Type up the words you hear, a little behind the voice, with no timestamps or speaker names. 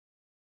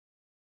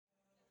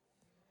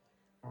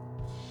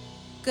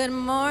Good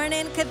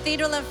morning,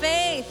 Cathedral of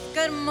Faith.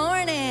 Good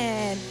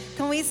morning.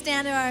 Can we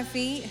stand to our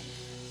feet?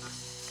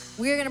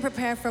 We're going to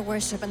prepare for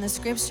worship, and the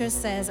scripture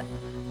says,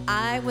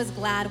 I was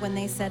glad when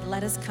they said,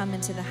 let us come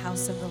into the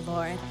house of the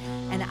Lord,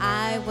 and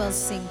I will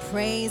sing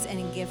praise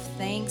and give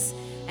thanks.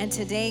 And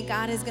today,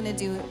 God is going to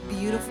do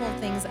beautiful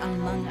things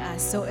among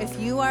us. So if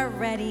you are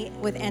ready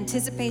with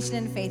anticipation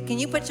and faith, can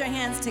you put your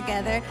hands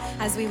together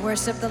as we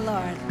worship the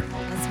Lord?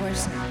 Let's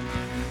worship.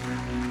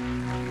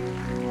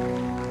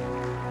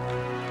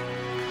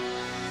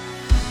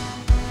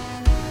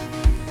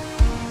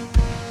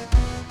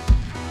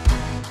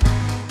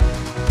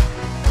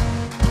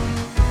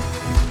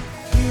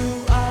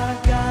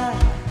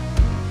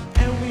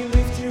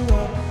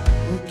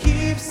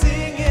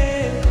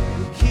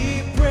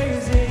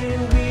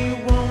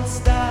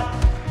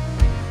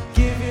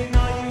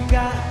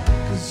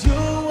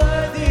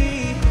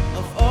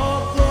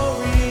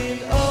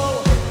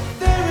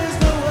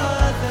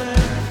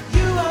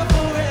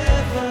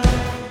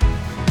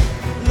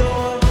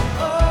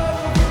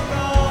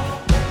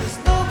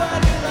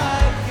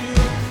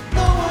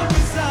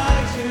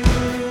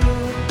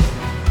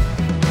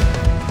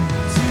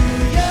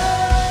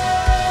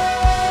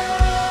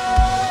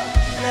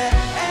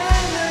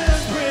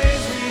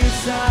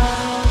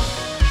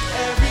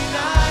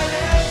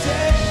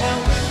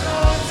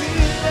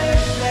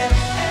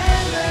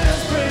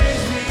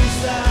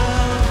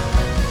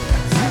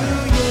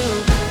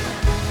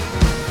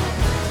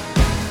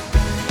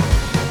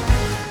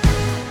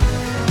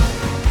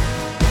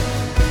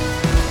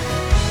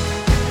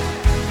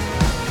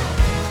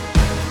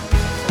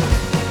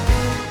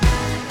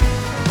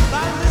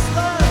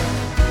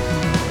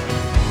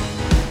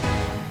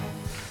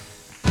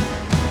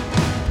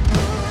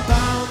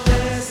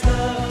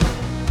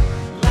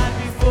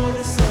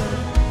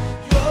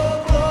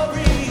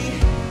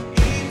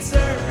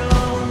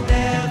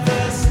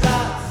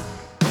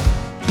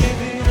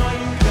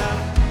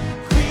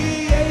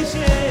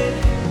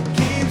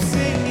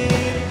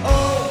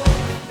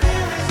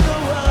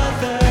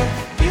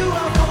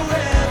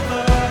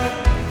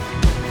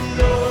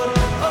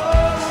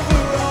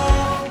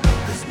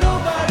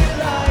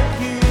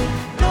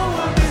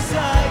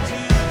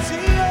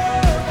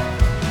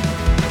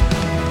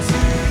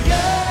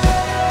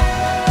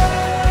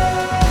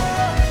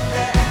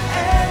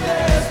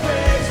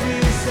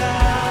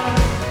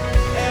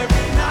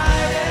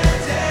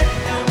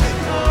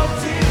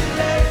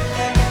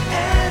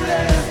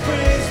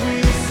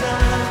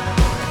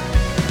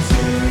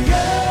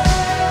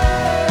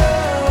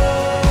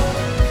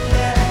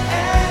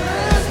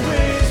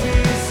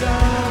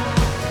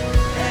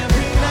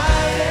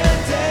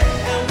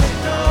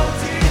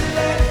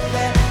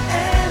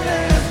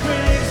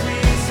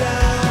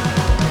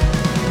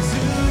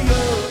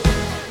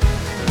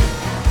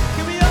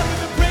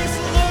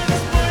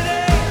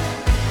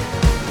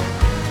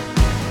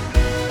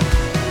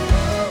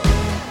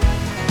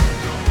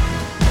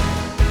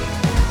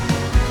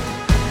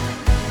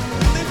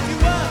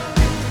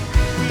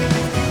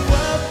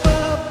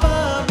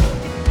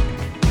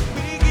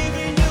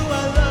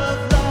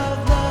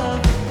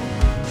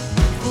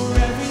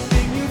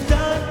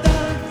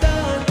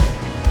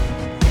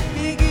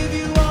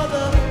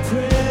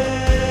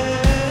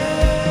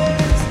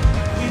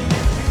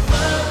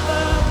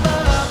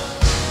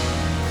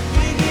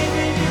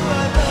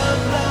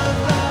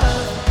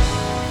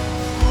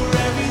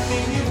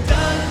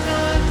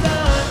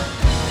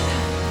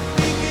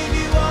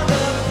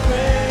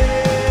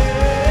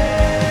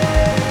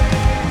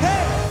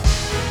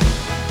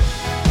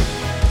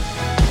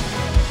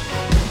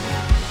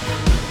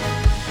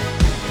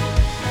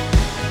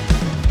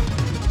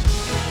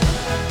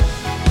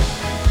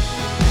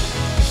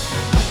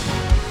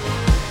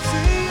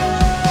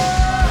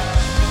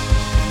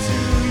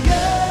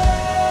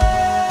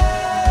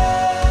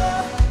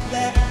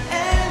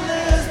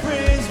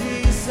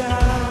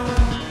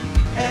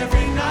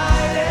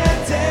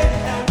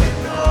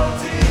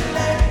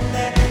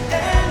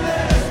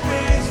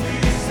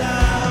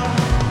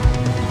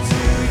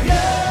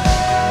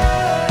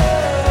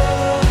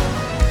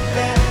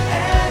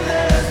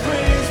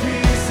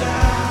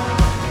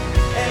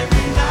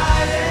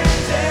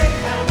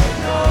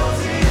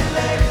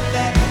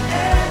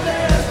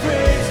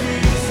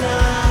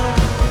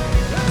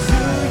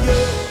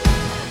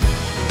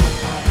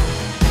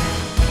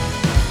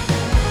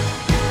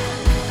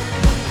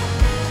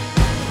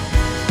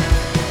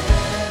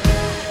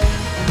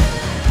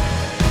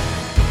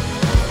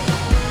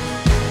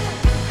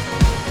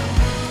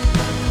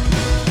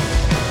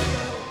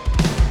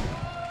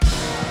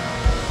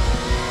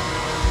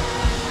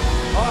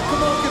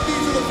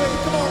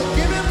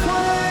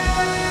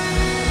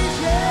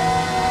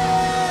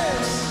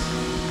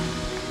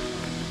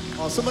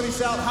 Somebody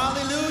shout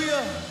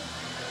hallelujah.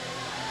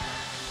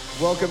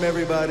 Welcome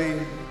everybody.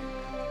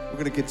 We're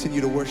going to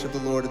continue to worship the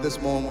Lord at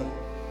this moment.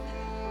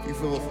 If you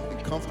feel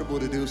comfortable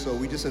to do so,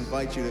 we just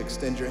invite you to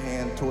extend your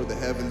hand toward the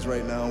heavens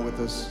right now with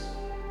us.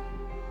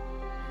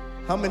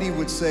 How many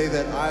would say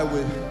that I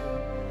would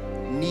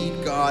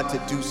need God God to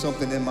do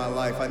something in my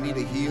life. I need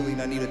a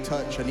healing, I need a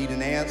touch, I need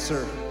an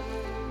answer.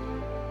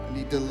 I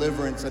need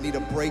deliverance, I need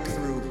a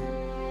breakthrough.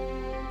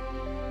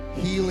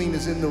 Healing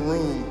is in the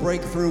room,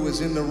 breakthrough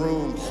is in the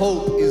room,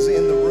 hope is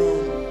in the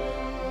room.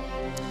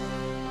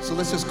 So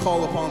let's just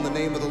call upon the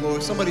name of the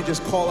Lord. Somebody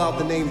just call out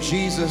the name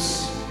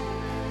Jesus.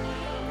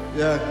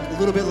 Yeah, a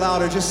little bit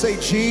louder, just say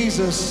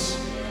Jesus.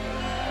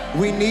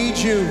 We need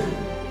you.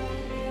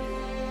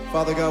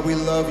 Father God, we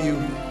love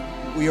you.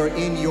 We are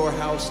in your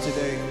house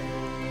today.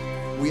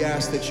 We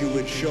ask that you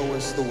would show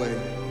us the way.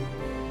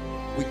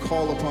 We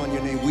call upon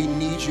your name. We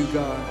need you,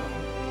 God.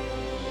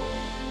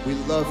 We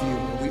love you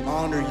and we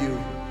honor you.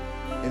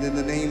 And in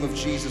the name of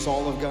Jesus,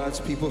 all of God's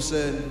people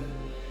said,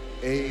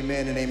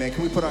 amen and amen.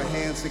 Can we put our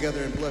hands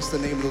together and bless the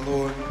name of the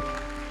Lord?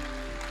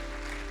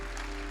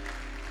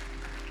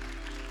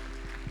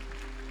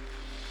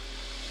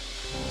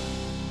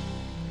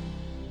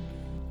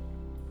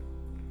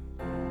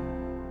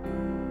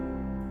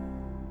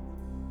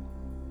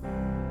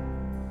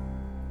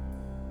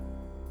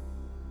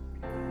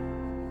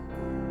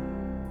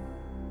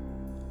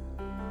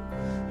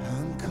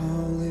 I'm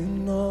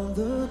calling on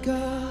the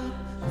God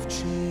of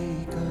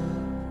Jacob,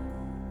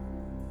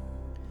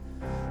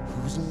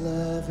 whose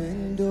love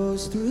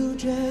endures through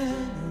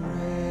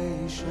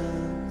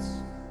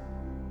generations.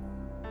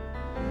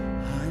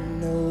 I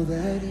know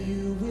that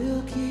you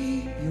will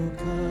keep your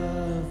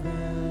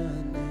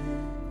covenant.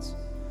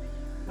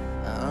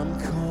 I'm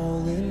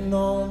calling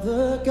on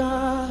the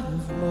God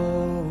of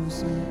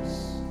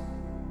Moses,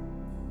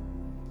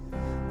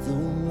 the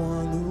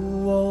one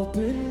who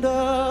opened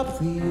up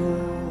the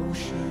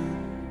ocean.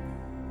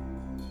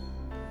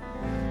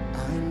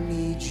 I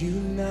need you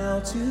now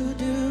to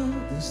do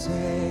the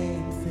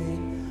same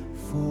thing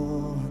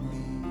for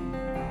me.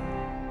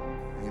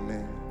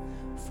 Amen.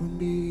 For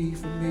me,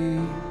 for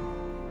me.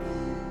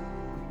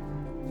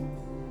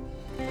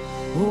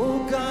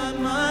 Oh God,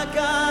 my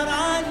God,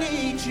 I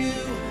need you.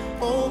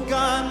 Oh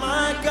God,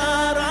 my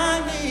God,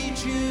 I need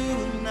you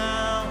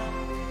now.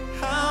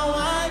 How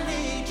I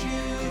need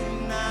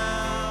you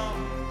now.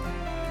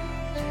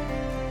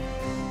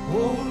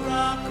 Oh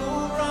rock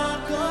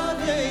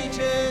of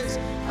ages,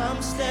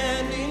 I'm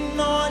standing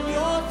on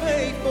your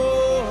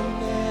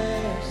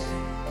faithfulness,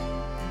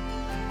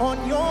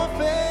 on your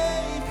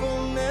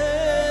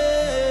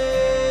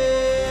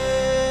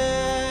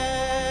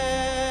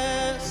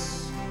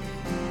faithfulness.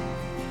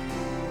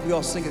 We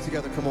all sing it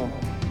together, come on.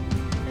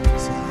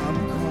 So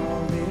I'm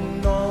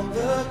calling on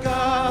the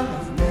God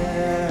of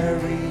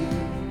Mary,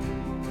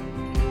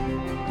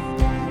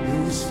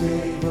 whose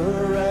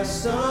favor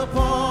rests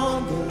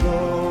upon the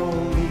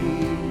lowly.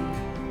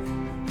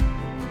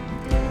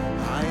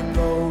 I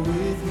know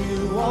with you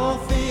all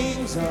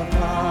things are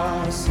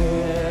possible.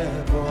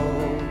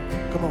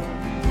 Come on.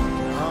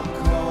 I'm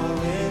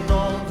calling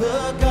on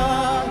the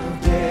God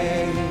of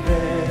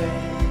David,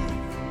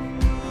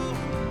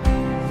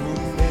 who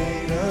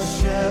made a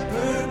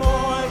shepherd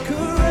boy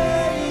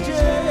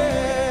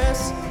courageous.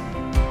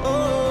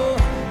 Oh,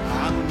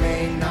 I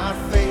may not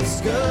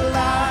face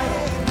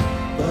Goliath,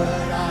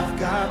 but I've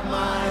got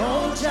my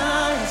own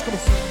giants. Come on.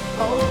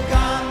 Oh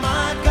God,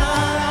 my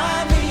God, I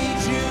need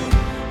you.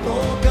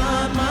 Oh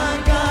God, my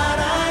God,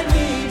 I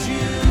need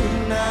you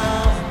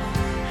now.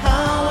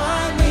 How I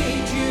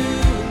need you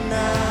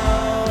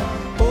now.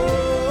 Oh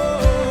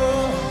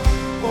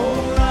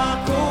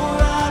rock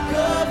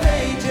of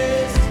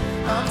ages,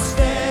 I'm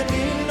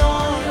standing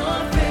on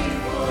your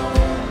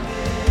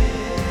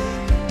faithfulness,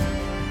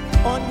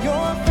 on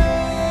your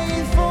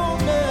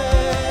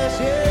faithfulness,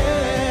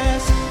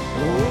 yes.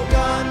 Oh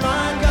God,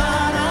 my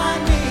God, I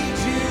need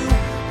you.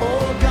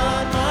 Oh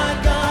God, my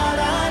God,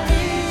 I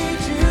need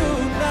you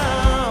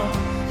now.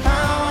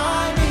 How I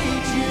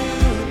need you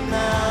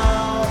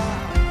now.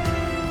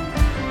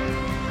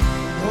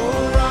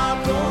 Oh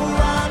rock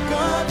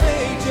of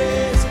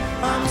ages,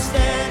 I'm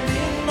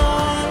standing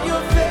on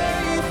your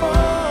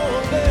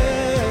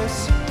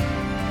faithfulness,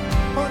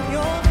 on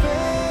your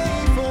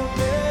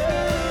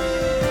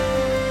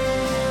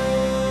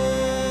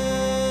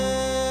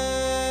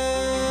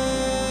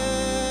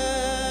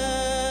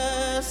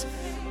faithfulness.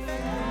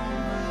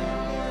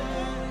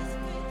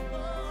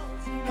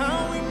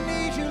 How we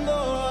need you,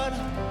 Lord.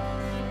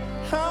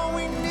 How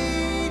we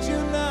need you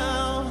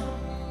now.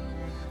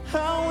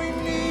 How we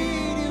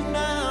need you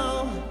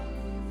now.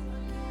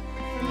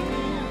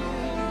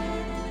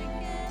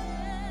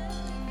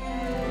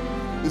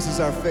 This is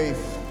our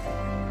faith.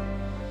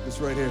 This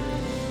right here.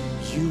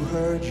 You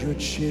heard your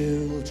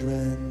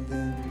children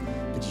then,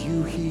 but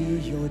you hear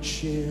your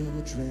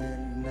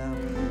children now.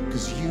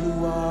 'Cause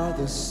you are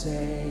the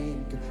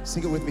same.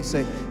 Sing it with me,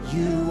 say,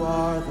 you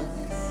are the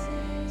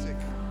same.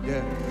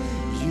 Yeah.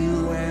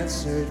 You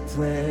answered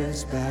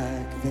prayers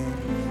back then,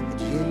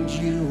 and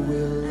you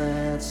will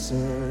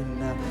answer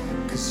now.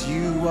 'Cause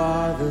you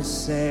are the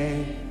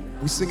same.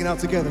 We sing it out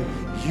together.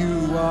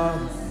 You are,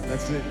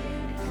 that's it.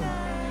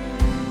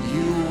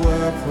 You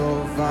were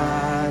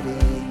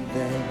providing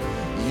then,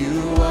 you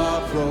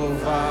are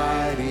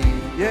providing.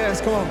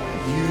 Yes, come on.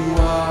 You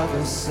are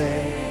the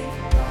same.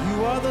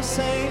 You are the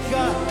same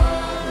God.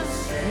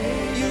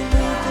 You moved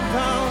in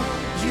power.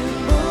 You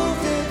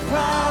moved in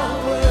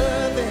power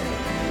then.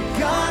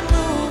 God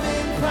moved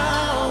in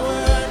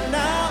power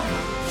now.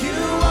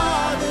 You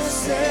are the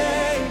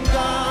same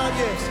God.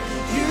 Yes,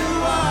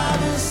 you are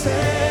the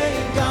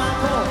same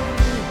God. Come on.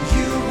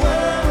 You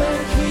were a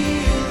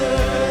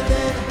healer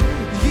then.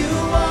 You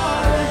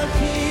are a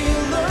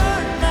healer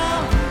now.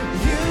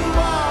 You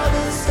are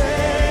the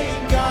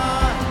same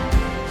God.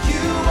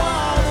 You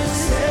are the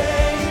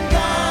same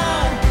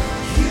God.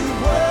 You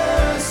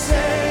were a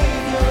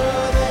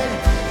Savior then.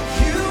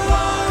 You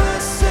are a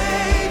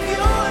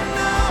Savior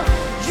now.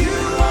 You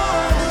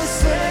are the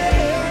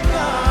same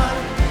God.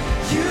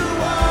 You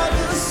are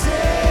the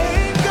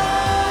same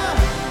God.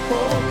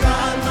 Oh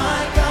God,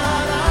 my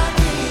God, I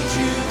need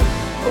you.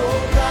 Oh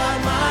God,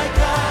 my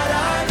God, I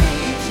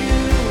need you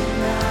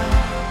now.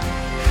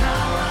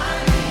 How I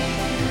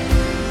need you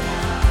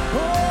now.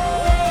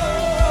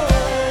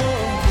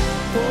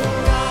 Oh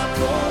rock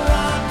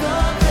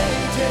of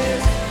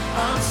ages,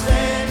 I'm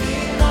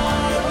standing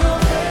on your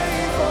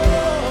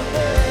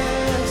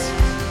faithfulness.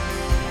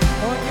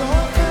 On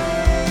your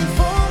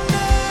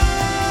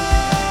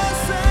faithfulness.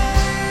 Say,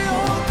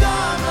 oh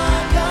God, my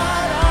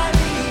God, I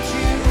need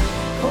you.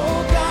 Oh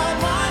God,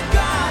 my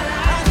God, I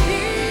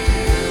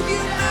need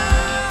you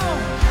now.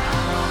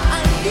 I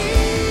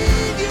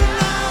need you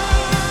now.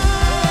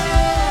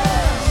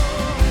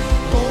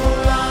 Oh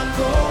rock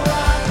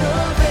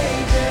of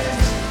ages,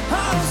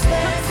 I'm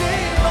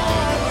standing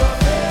on your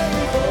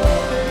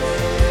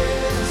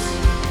faithfulness.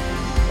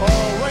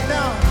 Oh, right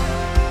now,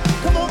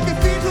 come on,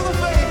 Cathedral of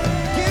Faith,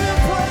 give him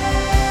praise,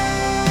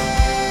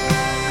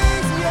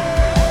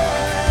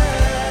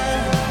 yeah.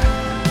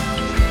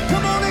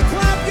 Come on and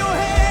clap your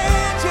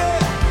hands, yeah.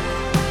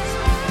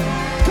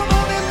 Come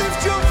on and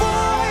lift your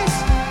voice.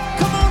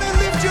 Come on and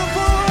lift your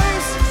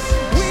voice.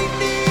 We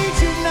need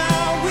you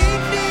now. We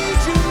need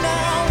you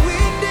now. We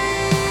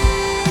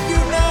need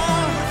you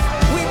now.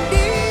 We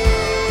need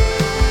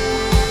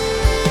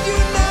you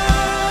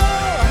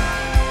now.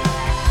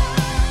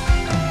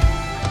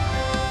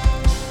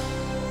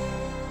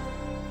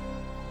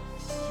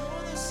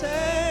 You're the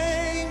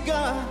same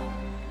God.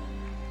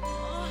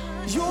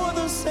 You're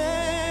the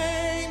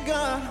same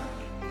God.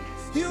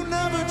 You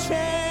never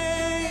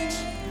change.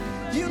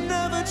 You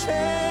never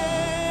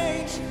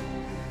change.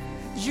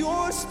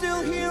 You're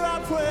still hear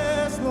our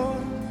prayers,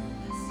 Lord.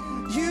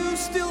 You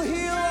still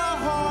hear our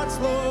hearts,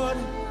 Lord.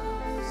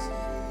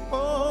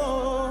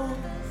 Oh.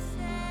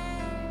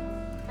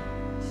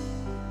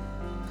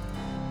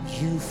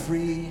 You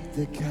freed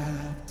the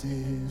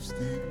captives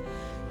then.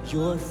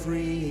 You're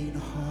freeing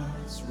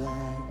hearts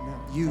right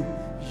now. You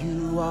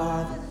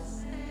are the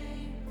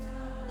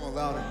Come on,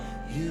 louder.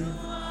 You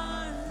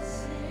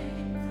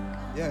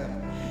yeah.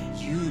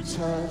 You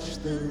touch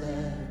the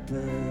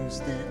lepers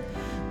then.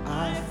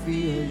 I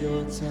feel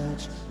your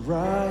touch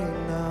right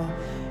now.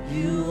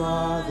 You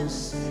are the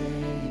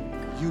same.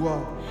 You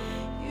are.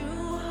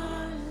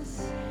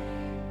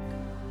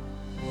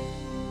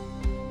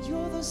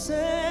 You're the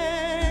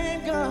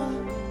same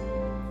God.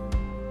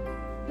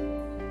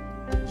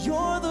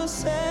 You're the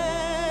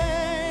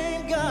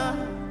same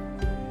God.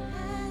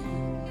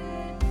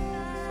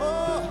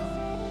 Oh,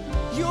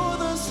 you're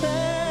the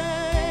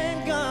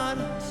same God.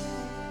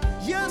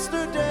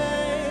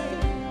 Yesterday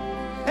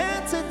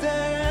and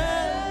today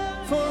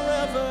and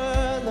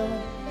forever,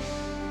 Lord.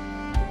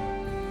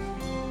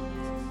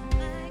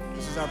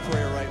 This is our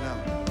prayer right now.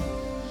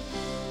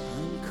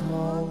 I'm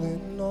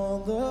calling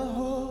on the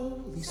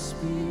Holy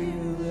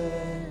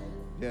Spirit.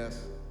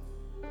 Yes,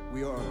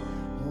 we are.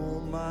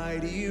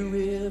 Almighty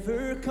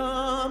river,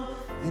 come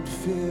and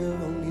fill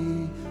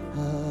me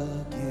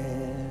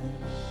again.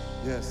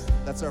 Yes,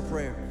 that's our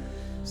prayer.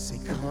 Say,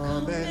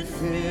 come and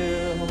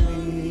fill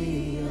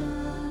me.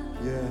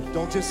 Yeah,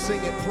 don't just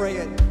sing it, pray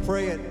it,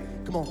 pray it.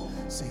 Come on,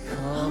 say,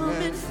 come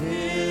and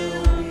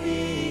fill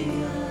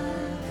me.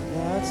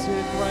 That's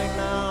it right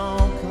now.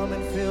 Come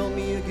and fill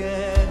me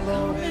again,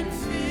 Lord. Come and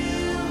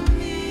fill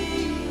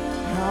me.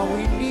 How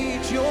we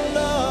need your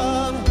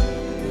love.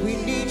 We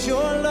need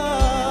your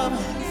love.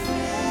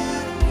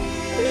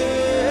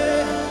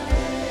 Yeah.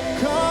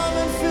 Come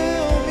and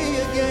fill me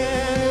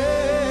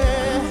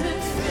again. Come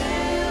and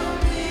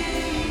fill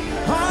me.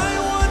 I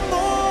want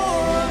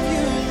more of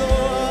you,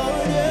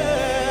 Lord.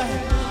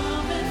 Yeah.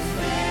 Come and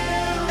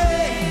fill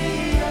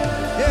me.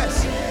 Yes.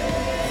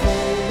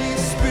 Holy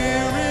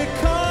Spirit,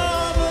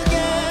 come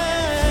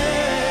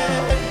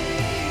again.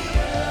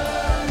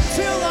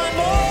 Till I'm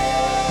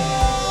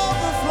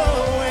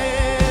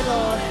overflowing,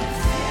 Lord.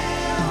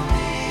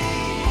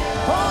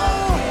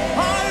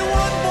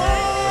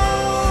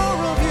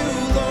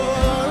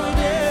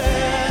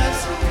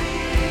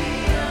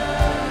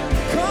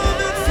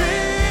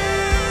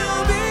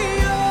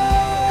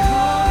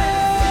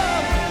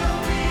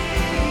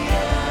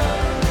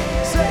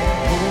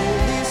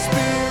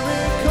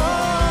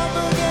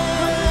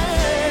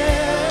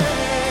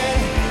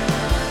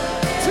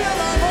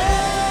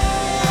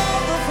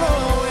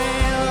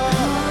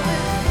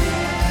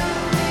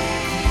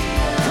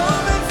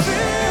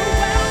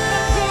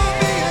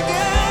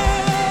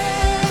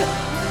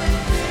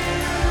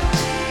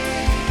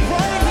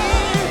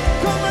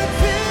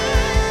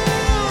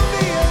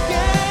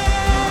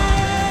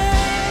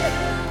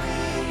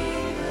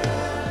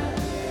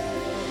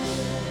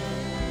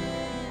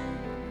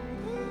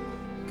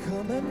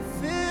 Come and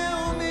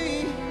fill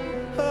me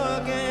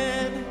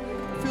again.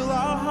 Fill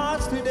our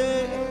hearts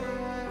today.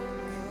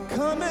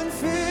 Come and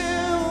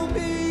fill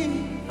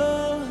me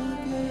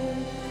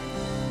again.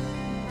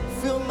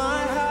 Fill my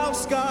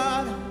house,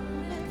 God.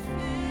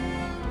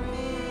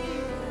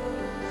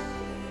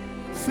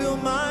 Fill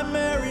my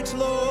marriage,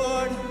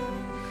 Lord.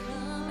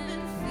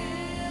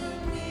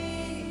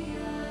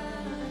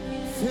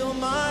 Fill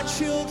my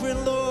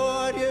children,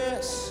 Lord,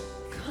 yes.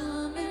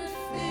 Come and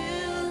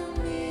fill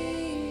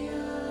me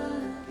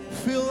again.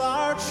 Fill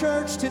our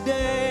church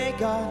today,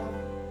 God.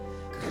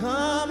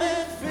 Come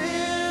and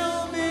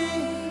fill me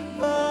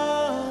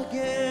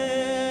again.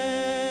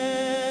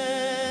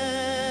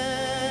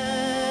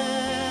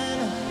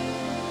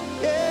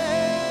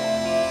 Yes.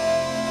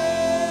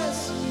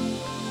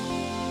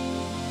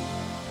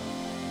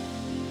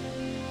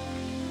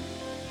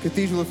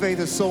 Cathedral of Faith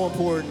is so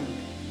important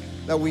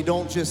that we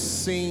don't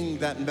just sing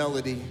that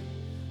melody,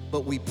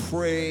 but we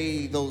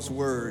pray those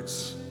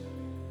words.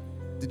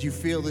 Did you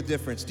feel the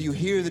difference? Do you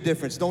hear the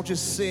difference? Don't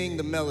just sing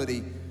the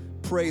melody,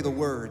 pray the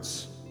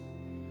words.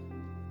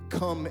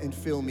 Come and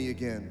fill me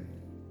again.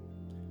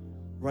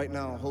 Right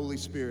now, Holy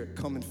Spirit,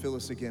 come and fill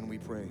us again, we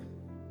pray.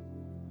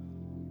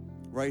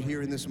 Right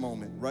here in this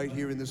moment, right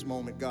here in this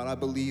moment, God, I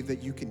believe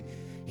that you can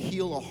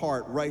heal a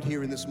heart right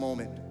here in this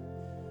moment.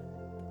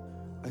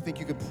 I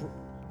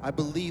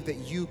believe that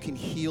you can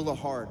heal a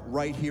heart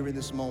right here in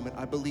this moment.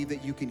 I believe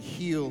that you can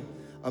heal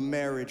a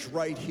marriage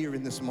right here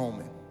in this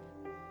moment.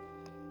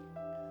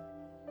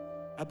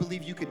 I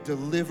believe you could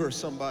deliver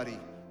somebody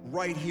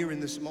right here in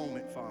this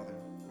moment, Father.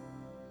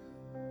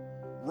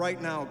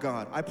 Right now,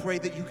 God, I pray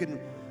that you can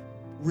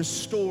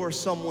restore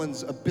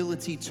someone's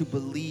ability to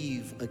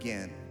believe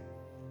again,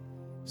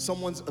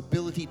 someone's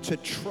ability to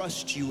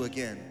trust you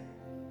again.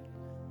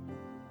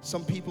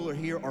 Some people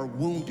are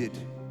wounded.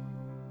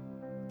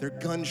 They're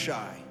gun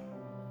shy.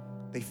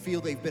 They feel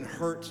they've been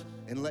hurt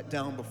and let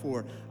down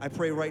before. I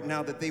pray right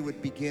now that they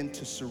would begin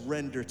to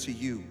surrender to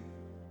you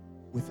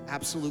with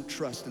absolute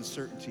trust and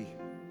certainty.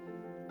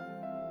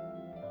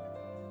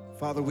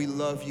 Father, we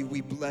love you, we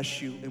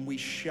bless you, and we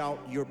shout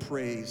your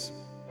praise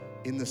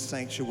in the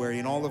sanctuary.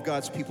 And all of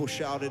God's people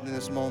shouted in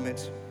this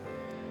moment,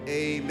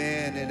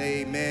 amen and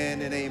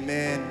amen and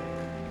amen.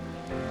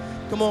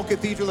 Come on,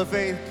 Cathedral of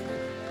Faith.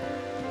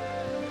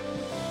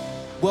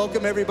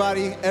 Welcome,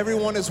 everybody.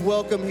 Everyone is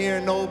welcome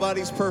here.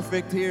 Nobody's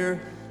perfect here.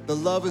 The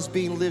love is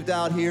being lived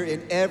out here,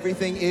 and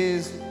everything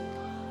is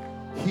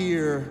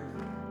here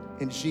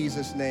in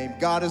Jesus' name.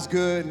 God is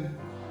good,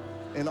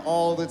 and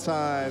all the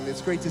time.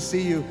 It's great to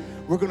see you.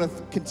 We're going to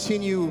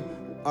continue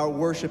our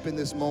worship in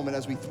this moment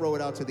as we throw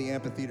it out to the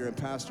amphitheater, and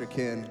Pastor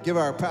Ken. Give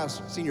our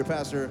senior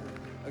pastor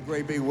a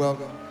great big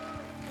welcome.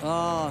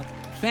 Oh,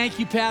 thank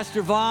you,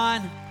 Pastor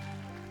Vaughn.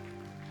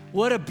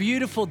 What a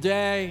beautiful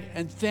day,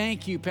 and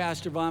thank you,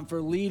 Pastor Vaughn, for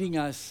leading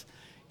us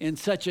in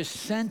such a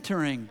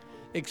centering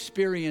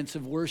experience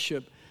of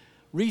worship,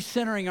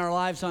 recentering our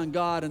lives on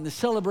God. And the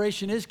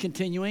celebration is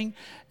continuing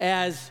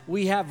as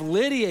we have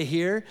Lydia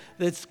here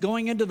that's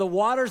going into the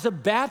waters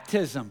of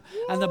baptism.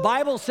 And the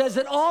Bible says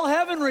that all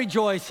heaven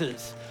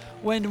rejoices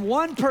when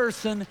one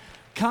person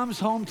comes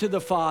home to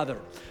the Father.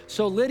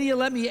 So Lydia,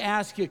 let me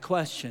ask you a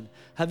question.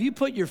 Have you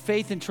put your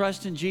faith and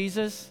trust in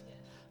Jesus?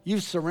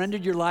 You've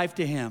surrendered your life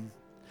to him.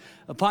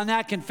 Upon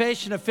that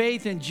confession of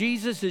faith in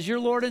Jesus as your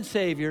Lord and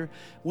Savior,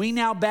 we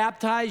now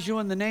baptize you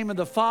in the name of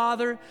the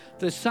Father,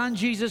 the Son,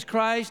 Jesus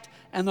Christ,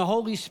 and the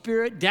Holy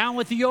Spirit. Down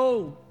with the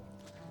old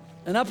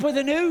and up with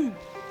the new.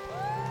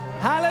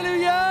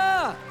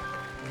 Hallelujah.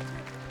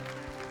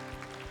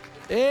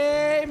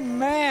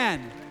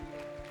 Amen.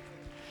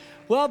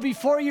 Well,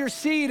 before you're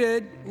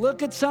seated,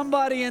 look at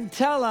somebody and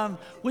tell them,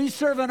 we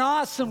serve an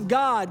awesome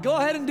God. Go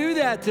ahead and do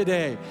that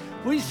today.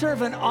 We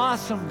serve an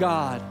awesome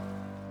God.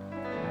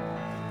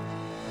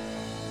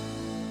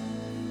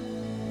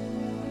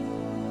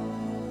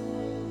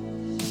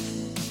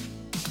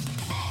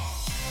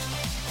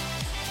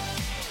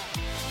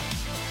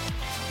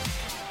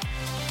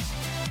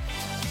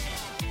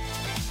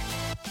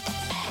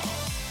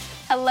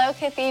 Hello,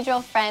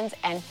 Cathedral friends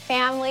and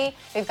family.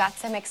 We've got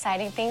some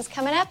exciting things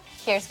coming up.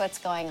 Here's what's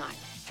going on.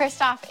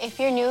 First off, if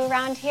you're new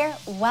around here,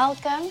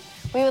 welcome.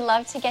 We would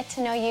love to get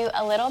to know you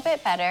a little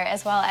bit better,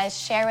 as well as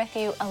share with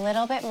you a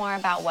little bit more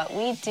about what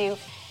we do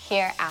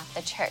here at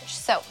the church.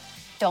 So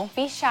don't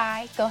be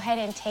shy. Go ahead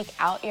and take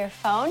out your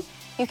phone.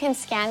 You can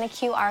scan the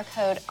QR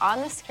code on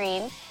the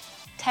screen,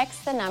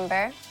 text the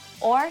number,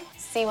 or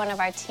see one of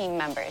our team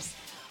members.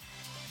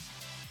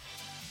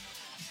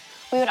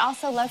 We would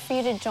also love for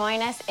you to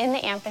join us in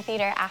the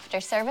amphitheater after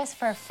service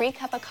for a free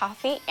cup of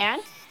coffee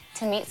and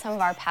to meet some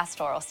of our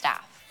pastoral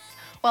staff.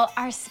 Well,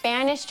 our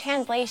Spanish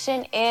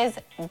translation is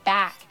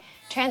back.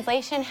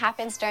 Translation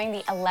happens during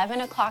the 11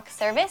 o'clock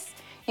service.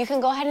 You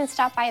can go ahead and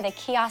stop by the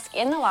kiosk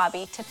in the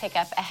lobby to pick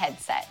up a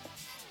headset.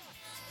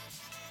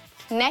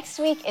 Next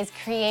week is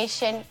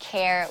Creation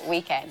Care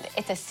Weekend.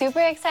 It's a super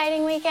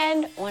exciting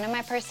weekend, one of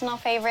my personal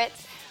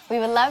favorites. We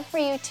would love for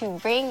you to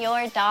bring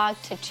your dog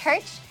to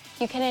church.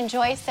 You can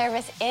enjoy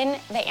service in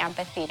the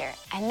amphitheater.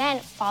 And then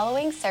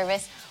following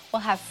service,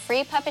 We'll have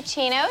free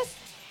puppuccinos,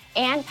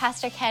 and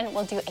Pastor Ken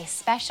will do a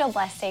special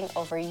blessing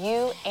over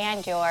you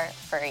and your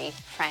furry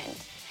friend.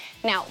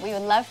 Now, we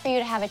would love for you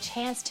to have a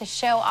chance to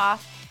show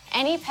off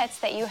any pets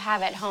that you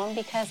have at home,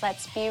 because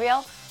let's be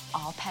real,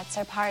 all pets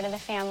are part of the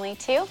family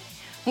too.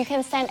 You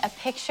can send a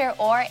picture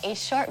or a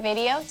short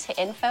video to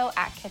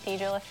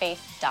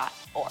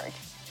info@cathedraloffaith.org.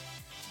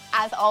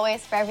 As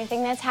always, for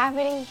everything that's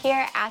happening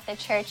here at the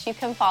church, you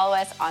can follow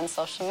us on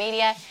social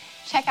media,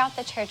 check out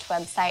the church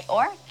website,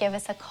 or give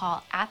us a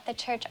call at the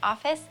church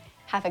office.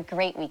 Have a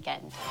great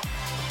weekend.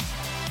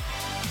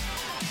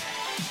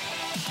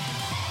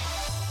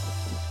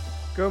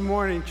 Good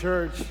morning,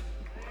 church.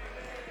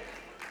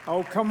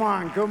 Oh, come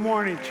on. Good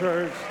morning,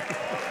 church.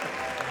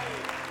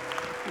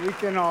 We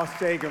can all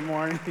say good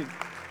morning.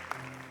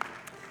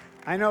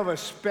 I know of a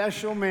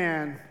special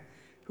man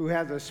who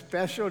has a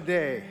special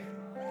day.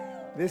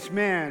 This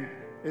man,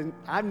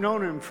 I've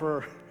known him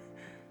for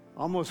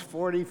almost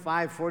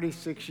 45,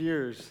 46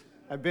 years.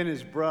 I've been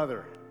his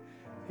brother.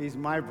 He's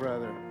my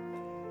brother.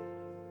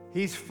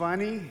 He's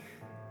funny.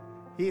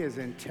 He is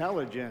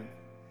intelligent.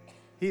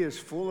 He is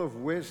full of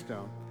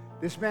wisdom.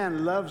 This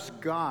man loves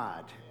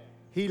God.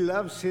 He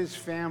loves his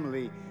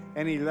family,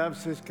 and he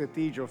loves his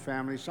cathedral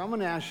family. So I'm going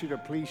to ask you to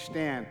please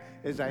stand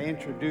as I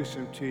introduce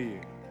him to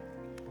you.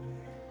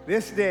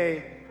 This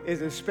day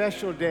is a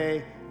special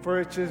day, for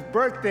it's his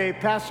birthday,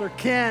 Pastor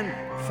Ken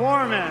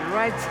Foreman,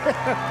 right?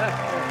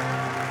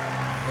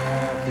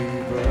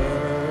 Happy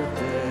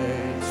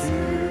birthday to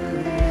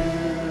you.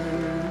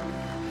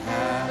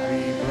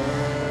 Happy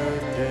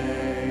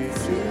birthday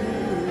to you.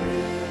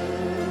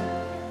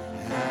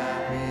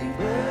 Happy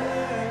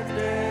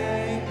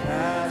birthday,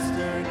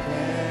 Pastor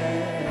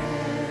Ken.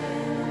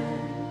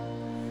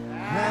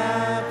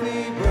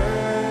 Happy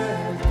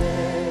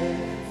birthday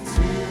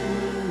to you.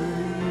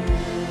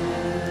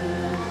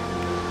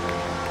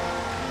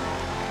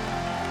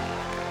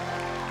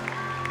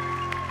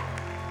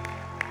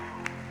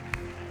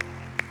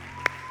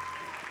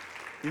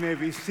 You may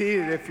be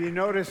seated. If you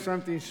notice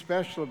something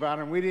special about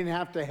him, we didn't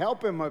have to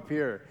help him up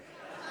here.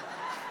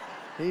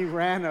 He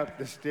ran up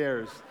the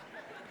stairs.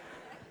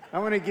 I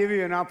want to give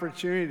you an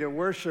opportunity to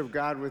worship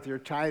God with your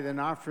tithe and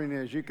offering.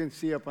 As you can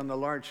see up on the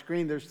large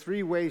screen, there's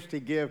 3 ways to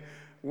give.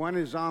 One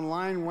is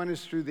online, one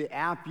is through the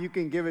app. You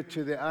can give it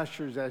to the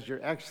ushers as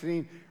you're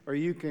exiting, or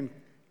you can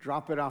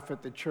drop it off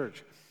at the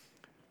church.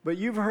 But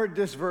you've heard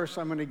this verse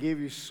I'm going to give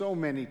you so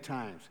many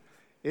times.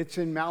 It's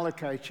in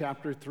Malachi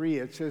chapter 3.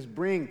 It says,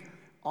 "Bring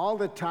all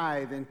the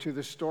tithe into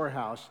the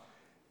storehouse,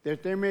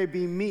 that there may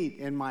be meat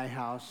in my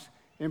house.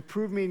 And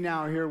prove me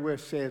now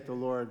herewith, saith the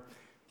Lord.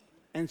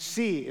 And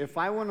see, if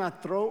I will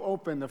not throw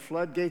open the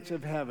floodgates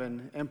of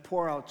heaven and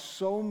pour out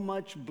so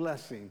much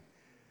blessing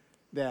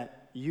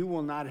that you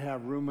will not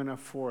have room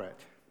enough for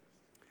it."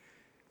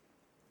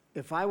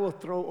 If I will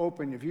throw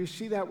open, if you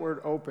see that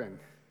word open,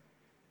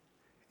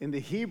 in the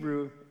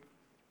Hebrew,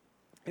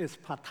 it's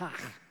patach.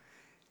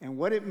 And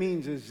what it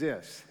means is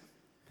this.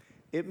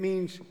 It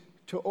means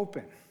to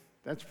open.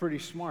 That's pretty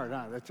smart,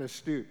 huh? That's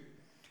astute.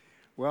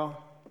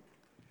 Well,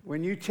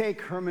 when you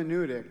take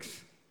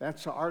hermeneutics,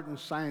 that's the art and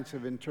science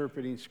of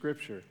interpreting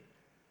Scripture.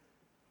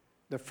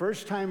 The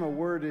first time a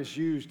word is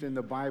used in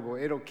the Bible,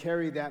 it'll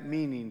carry that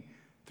meaning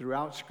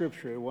throughout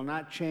Scripture. It will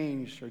not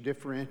change or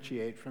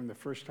differentiate from the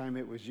first time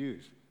it was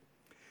used.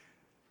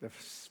 The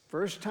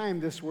first time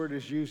this word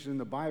is used in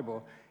the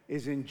Bible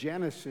is in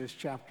Genesis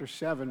chapter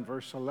 7,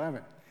 verse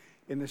 11.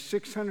 In the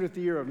 600th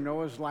year of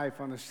Noah's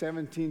life, on the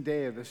 17th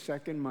day of the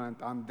 2nd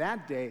month, on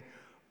that day,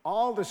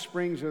 all the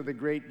springs of the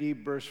great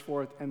deep burst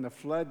forth, and the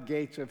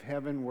floodgates of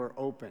heaven were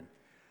open.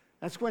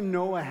 That's when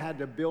Noah had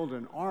to build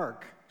an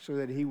ark so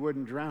that he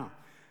wouldn't drown.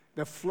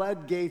 The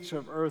floodgates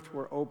of earth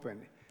were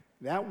open.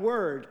 That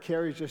word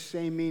carries the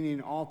same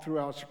meaning all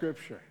throughout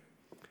Scripture.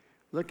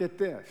 Look at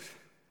this.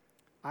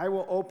 "I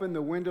will open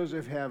the windows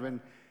of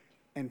heaven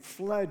and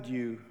flood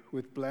you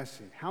with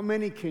blessing." How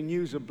many can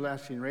use a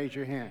blessing? Raise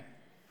your hand.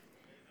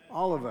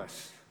 All of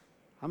us.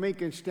 How many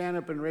can stand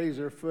up and raise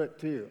their foot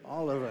too?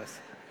 All of us.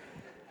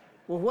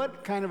 Well,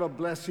 what kind of a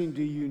blessing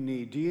do you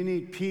need? Do you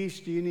need peace?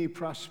 Do you need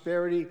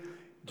prosperity?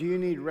 Do you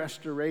need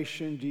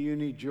restoration? Do you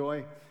need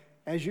joy?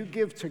 As you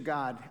give to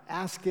God,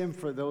 ask Him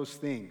for those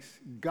things.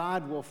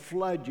 God will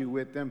flood you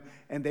with them,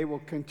 and they will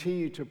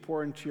continue to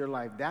pour into your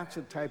life. That's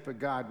the type of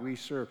God we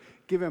serve.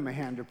 Give Him a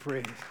hand of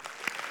praise.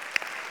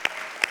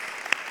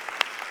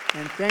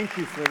 And thank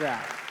you for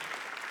that.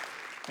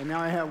 And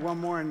now I have one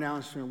more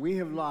announcement. We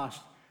have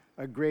lost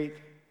a great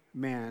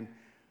man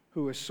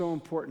who is so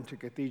important to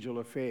Cathedral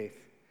of Faith.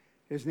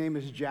 His name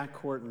is Jack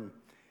Horton.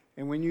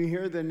 And when you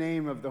hear the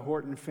name of the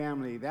Horton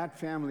family, that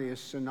family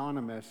is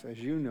synonymous, as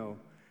you know.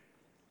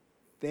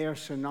 They are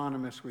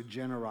synonymous with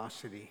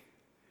generosity.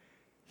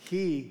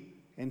 He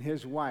and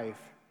his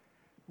wife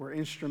were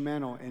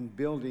instrumental in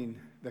building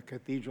the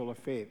Cathedral of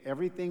Faith.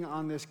 Everything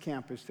on this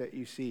campus that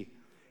you see.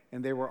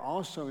 And they were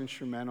also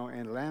instrumental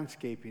in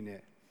landscaping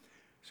it.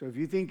 So if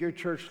you think your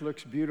church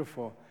looks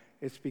beautiful,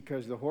 it's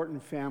because the Horton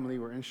family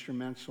were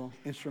instrumental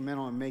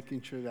in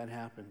making sure that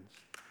happens.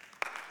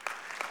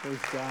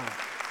 Praise God.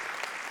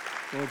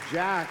 Well,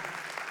 Jack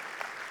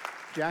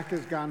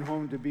has gone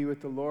home to be with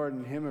the Lord,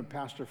 and him and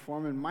Pastor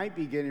Foreman might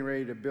be getting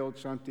ready to build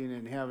something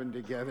in heaven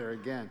together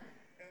again.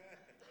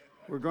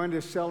 We're going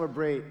to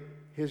celebrate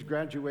his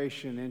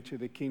graduation into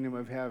the kingdom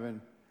of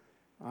heaven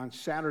on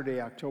Saturday,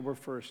 October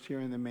 1st,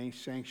 here in the main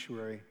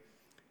sanctuary.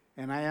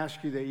 And I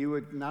ask you that you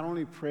would not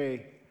only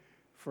pray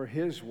for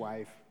his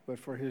wife, but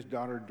for his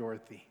daughter,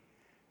 Dorothy,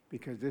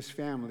 because this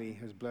family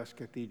has blessed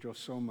Cathedral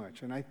so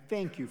much. And I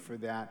thank you for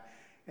that.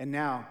 And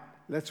now,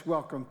 let's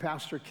welcome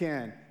Pastor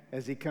Ken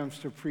as he comes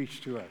to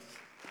preach to us.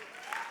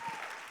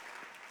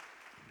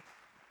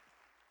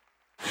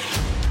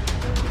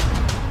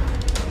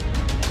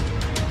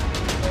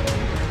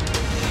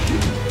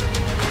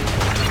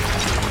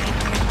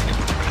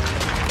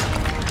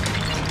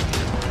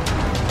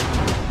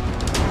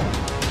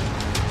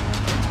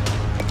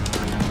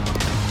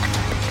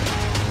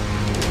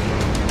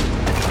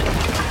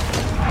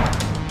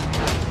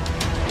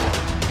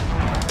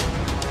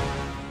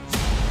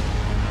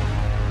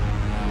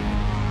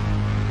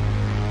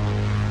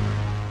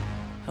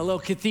 Hello,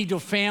 Cathedral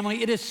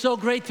family. It is so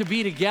great to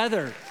be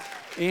together.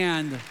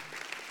 And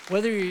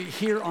whether you're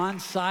here on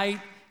site,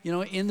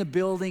 in the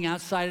building,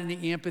 outside in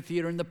the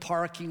amphitheater, in the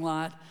parking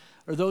lot,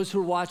 or those who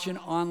are watching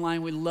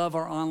online, we love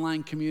our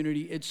online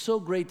community. It's so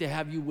great to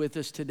have you with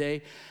us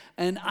today.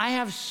 And I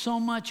have so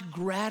much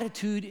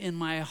gratitude in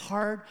my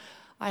heart.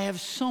 I have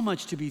so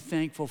much to be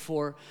thankful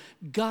for.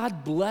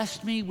 God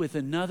blessed me with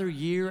another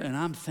year, and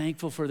I'm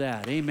thankful for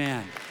that.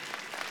 Amen.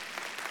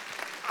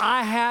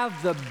 I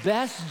have the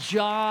best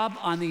job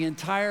on the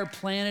entire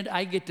planet.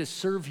 I get to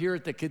serve here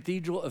at the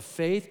Cathedral of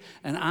Faith,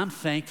 and I'm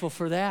thankful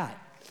for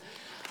that.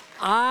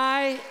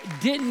 I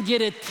didn't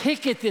get a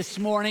ticket this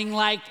morning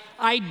like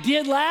I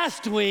did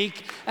last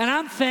week, and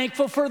I'm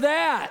thankful for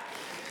that.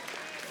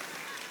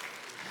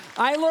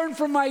 I learned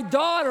from my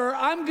daughter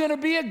I'm going to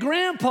be a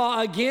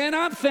grandpa again.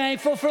 I'm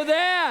thankful for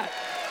that.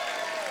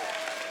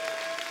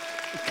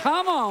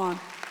 Come on.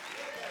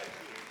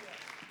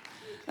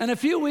 And a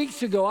few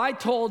weeks ago, I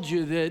told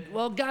you that,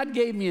 God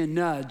gave me a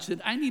nudge, that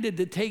I needed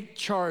to take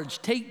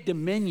charge, take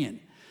dominion,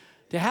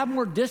 to have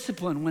more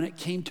discipline when it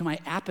came to my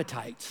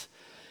appetites.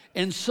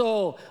 And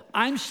so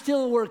I'm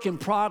still a work in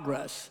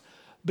progress.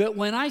 But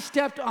when I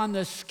stepped on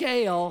the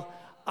scale,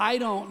 I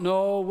don't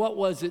know, what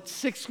was it,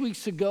 6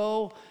 weeks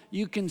ago?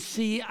 You can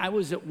see I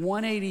was at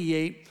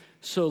 188.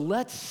 So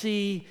let's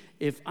see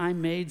if I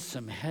made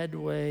some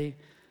headway.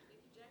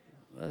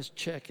 Let's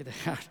check it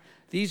out.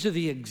 These are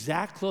the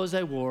exact clothes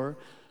I wore.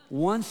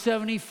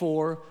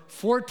 174,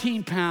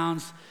 14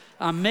 pounds.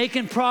 I'm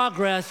making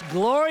progress.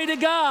 Glory to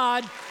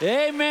God.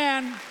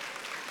 Amen.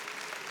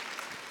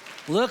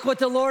 Look what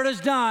the Lord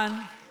has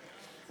done.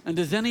 And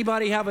does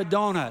anybody have a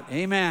donut?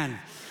 Amen.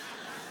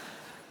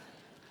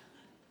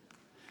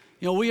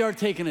 We are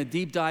taking a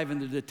deep dive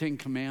into the Ten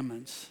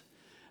Commandments.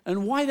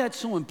 And why that's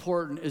so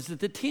important is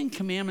that the Ten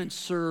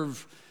Commandments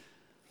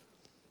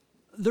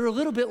they're a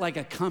little bit like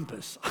a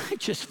compass. I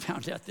just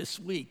found out this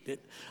week that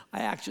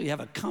I actually have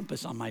a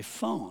compass on my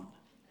phone.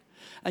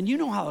 And you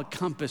know how a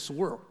compass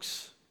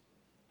works.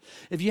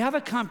 If you have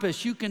a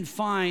compass, you can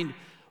find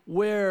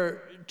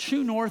where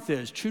true north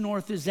is. True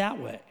north is that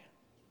way.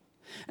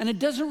 And it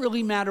doesn't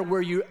really matter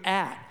where you're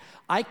at.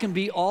 I can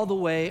be all the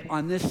way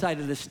on this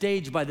side of the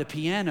stage by the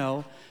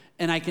piano,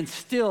 and I can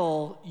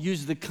still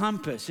use the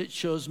compass. It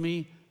shows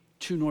me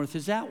true north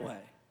is that way.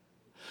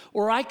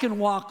 Or I can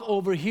walk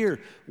over here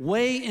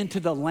way into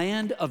the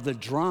land of the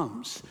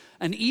drums.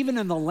 And even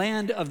in the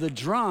land of the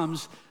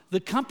drums, the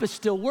compass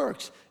still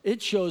works.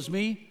 It shows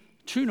me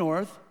true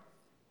north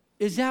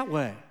is that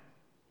way.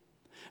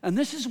 And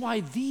this is why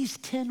these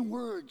 10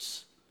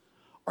 words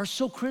are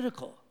so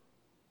critical.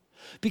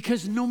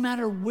 Because no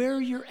matter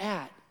where you're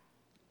at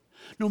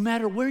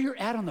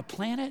on the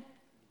planet,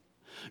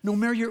 no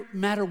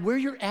matter where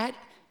you're at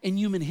in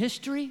human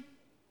history,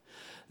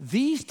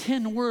 these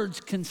 10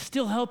 words can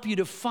still help you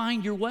to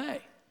find your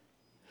way.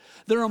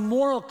 They're a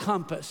moral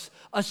compass,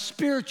 a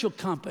spiritual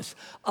compass,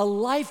 a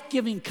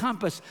life-giving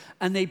compass,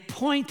 and they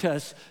point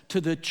us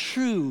to the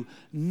true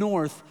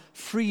north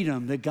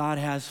freedom that God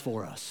has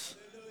for us.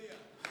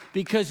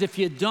 Because if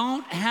you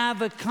don't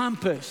have a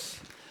compass,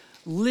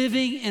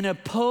 living in a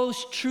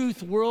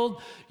post-truth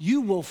world, you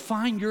will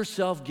find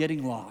yourself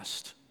getting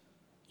lost.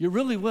 You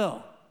really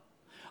will.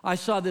 I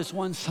saw this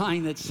one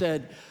sign that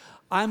said,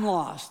 "I'm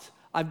lost.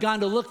 I've gone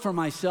to look for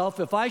myself.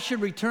 If I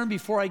should return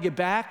before I get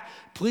back,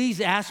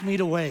 please ask me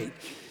to wait."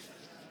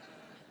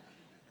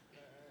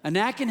 And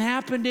that can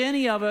happen to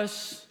any of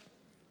us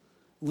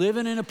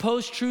living in a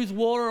post-truth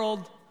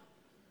world,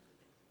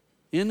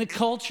 in the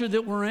culture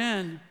that we're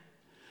in.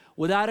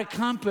 Without a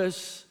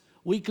compass,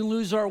 we can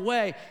lose our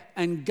way.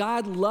 And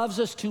God loves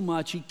us too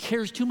much. He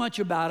cares too much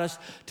about us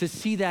to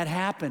see that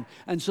happen.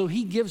 And so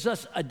he gives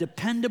us a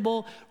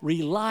dependable,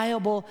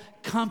 reliable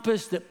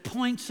compass that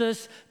points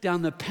us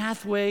down the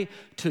pathway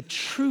to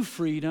true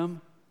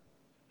freedom.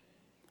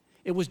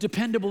 It was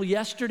dependable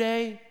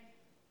yesterday.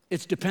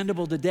 It's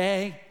dependable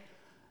today.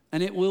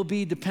 And it will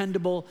be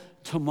dependable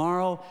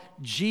tomorrow.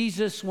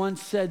 Jesus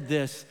once said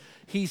this.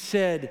 He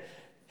said,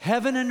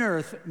 Heaven and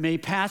earth may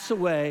pass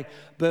away,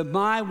 but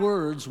my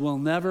words will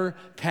never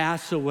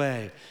pass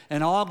away.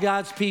 And all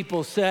God's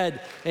people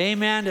said,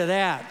 amen to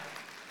that.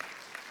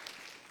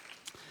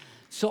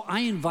 So I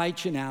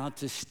invite you now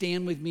to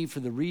stand with me for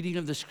the reading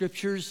of the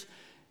scriptures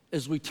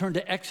as we turn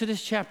to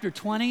Exodus chapter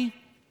 20.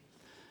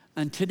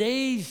 And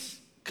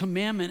today's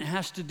commandment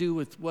has to do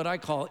with what I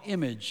call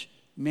image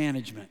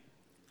management.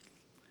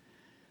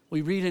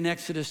 We read in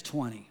Exodus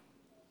 20.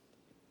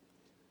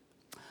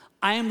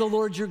 I am the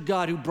Lord your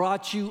God who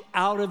brought you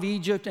out of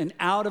Egypt and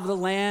out of the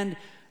land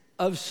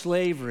of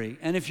slavery.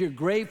 And if you're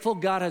grateful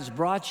God has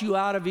brought you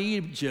out of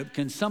Egypt,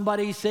 can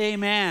somebody say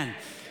amen? Amen.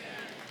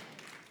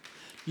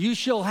 You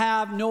shall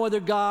have no other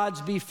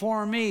gods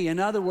before me. In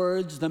other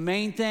words, the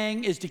main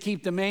thing is to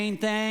keep the main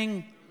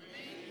thing.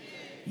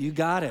 You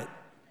got it.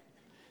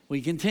 We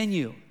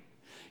continue.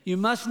 You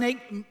must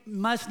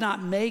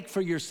not make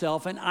for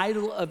yourself an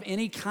idol of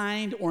any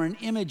kind or an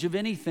image of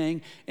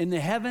anything in the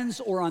heavens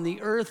or on the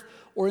earth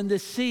or in the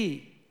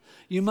sea.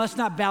 You must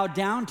not bow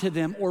down to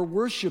them or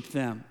worship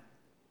them.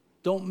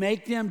 Don't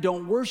make them,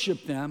 don't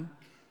worship them.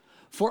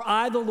 For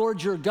I, the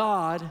Lord your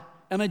God,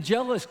 am a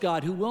jealous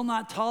God who will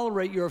not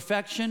tolerate your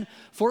affection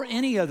for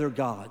any other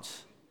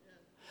gods.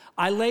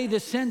 I lay the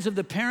sins of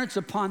the parents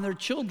upon their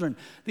children.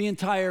 The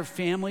entire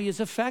family is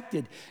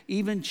affected,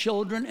 even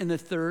children in the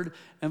third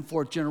and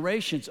fourth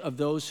generations of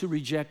those who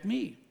reject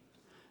me.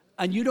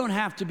 And you don't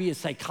have to be a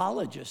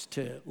psychologist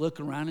to look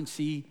around and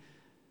see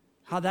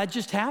how that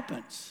just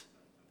happens.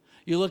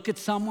 You look at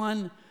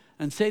someone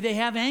and say they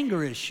have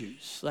anger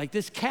issues, like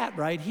this cat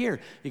right here.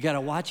 You got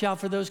to watch out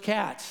for those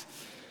cats.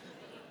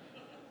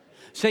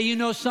 Say you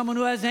know someone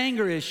who has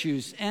anger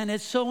issues, and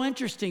it's so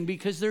interesting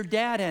because their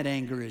dad had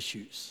anger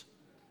issues.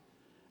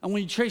 And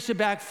when you trace it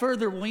back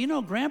further, well, you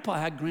know, Grandpa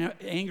had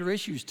anger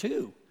issues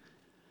too.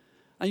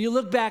 And you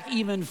look back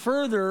even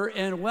further,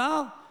 and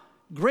well,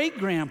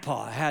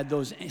 great-grandpa had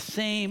those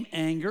same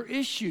anger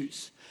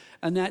issues.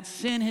 And that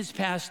sin has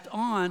passed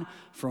on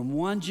from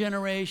one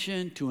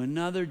generation to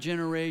another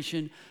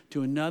generation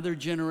to another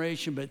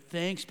generation. But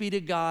thanks be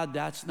to God,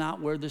 that's not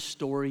where the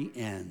story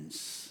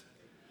ends.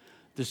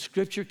 The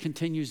scripture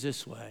continues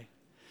this way.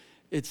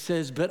 It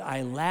says, but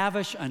I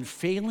lavish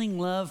unfailing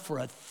love for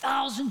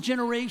 1,000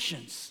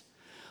 generations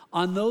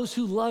on those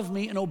who love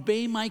me and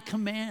obey my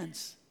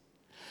commands.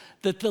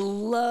 That the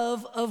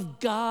love of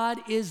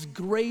God is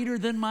greater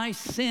than my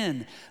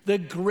sin. The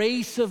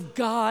grace of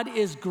God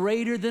is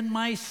greater than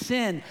my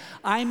sin.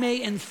 I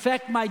may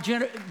infect my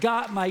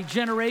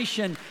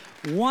generation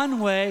one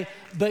way,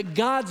 but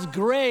God's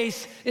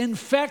grace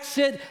infects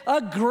it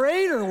a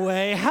greater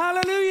way.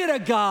 Hallelujah to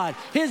God.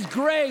 His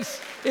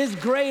grace is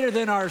greater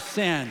than our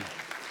sin.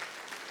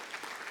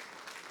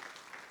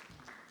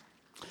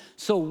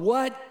 So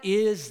what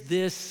is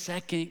this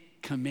second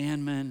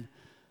commandment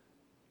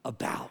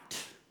about?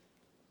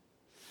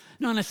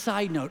 Now, on a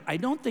side note, I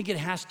don't think it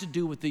has to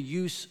do with the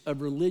use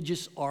of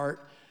religious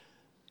art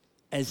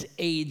as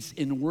aids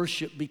in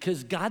worship,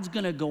 because God's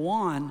going to go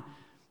on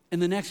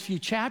in the next few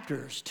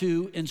chapters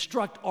to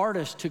instruct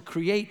artists to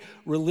create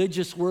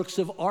religious works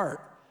of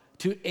art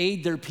to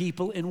aid their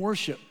people in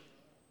worship.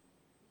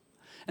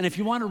 And if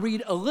you want to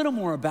read a little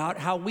more about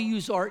how we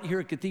use art here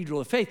at Cathedral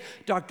of Faith,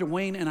 Dr.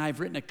 Wayne and I have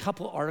written a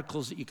couple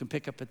articles that you can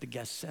pick up at the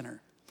guest center.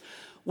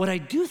 What I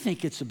do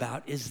think it's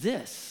about is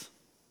this.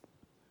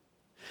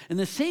 In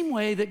the same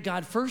way that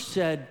God first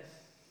said,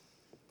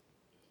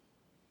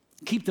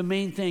 keep the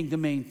main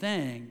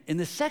thing, in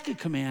the second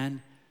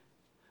command,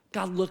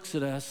 God looks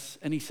at us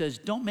and he says,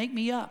 don't make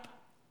me up.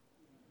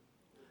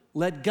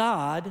 Let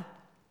God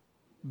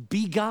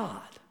be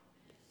God.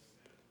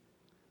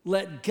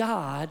 Let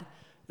God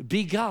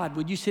be God.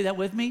 Would you say that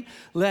with me?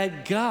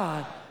 Let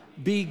God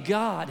be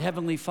God.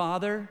 Heavenly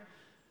Father,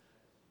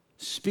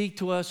 speak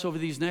to us over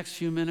these next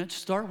few minutes.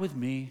 Start with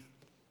me.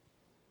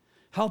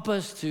 Help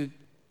us to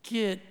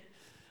get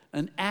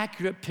an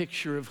accurate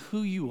picture of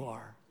who you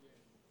are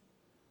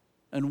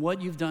and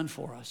what you've done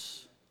for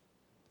us.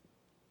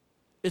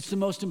 It's the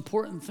most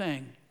important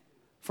thing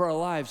for our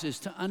lives, is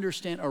to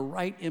understand a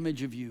right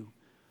image of you.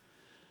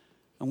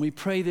 And we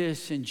pray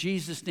this in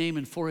Jesus' name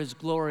and for his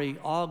glory.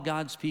 All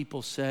God's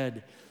people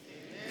said,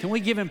 amen. Can we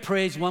give him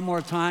praise one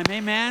more time?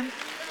 Amen.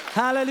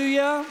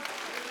 Hallelujah.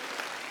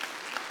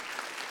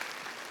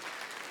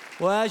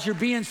 Well, as you're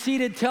being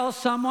seated, tell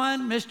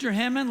someone, Mr.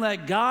 Hemon,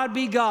 let God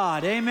be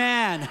God.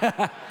 Amen.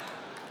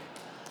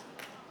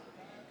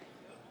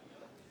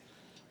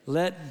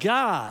 Let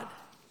God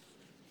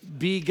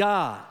be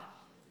God.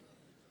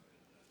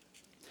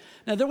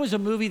 Now, there was a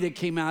movie that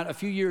came out a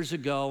few years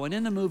ago, and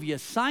in the movie, a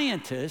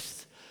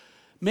scientist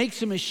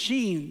makes a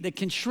machine that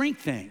can shrink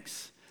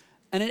things,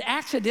 and it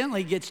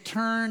accidentally gets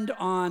turned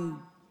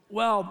on.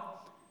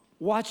 Well,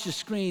 watch the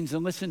screens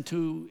and listen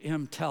to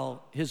him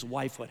tell his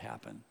wife what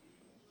happened.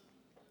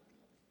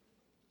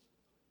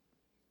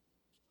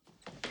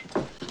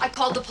 I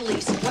called the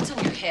police. What's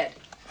on your head?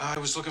 I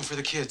was looking for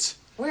the kids.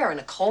 Where, in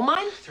a coal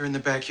mine? They're in the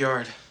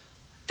backyard.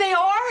 They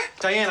are?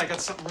 Diane, I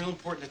got something real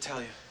important to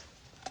tell you.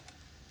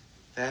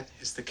 That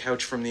is the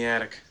couch from the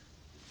attic.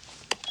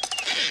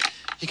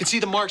 You can see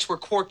the marks where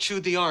Quark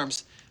chewed the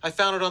arms. I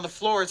found it on the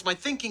floor. It's my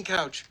thinking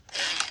couch.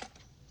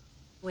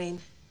 Wayne,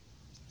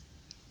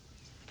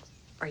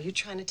 are you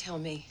trying to tell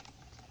me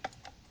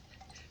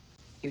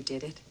you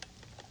did it?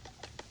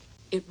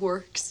 It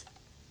works.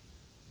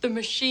 The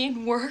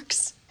machine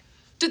works.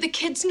 Do the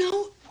kids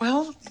know?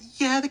 Well,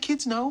 yeah, the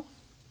kids know.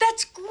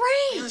 That's great.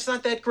 Yeah, it's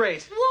not that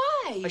great.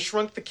 Why? I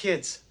shrunk the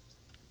kids.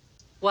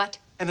 What?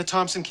 And the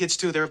Thompson kids,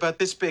 too. They're about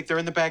this big. They're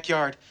in the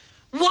backyard.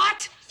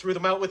 What? Threw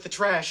them out with the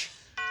trash.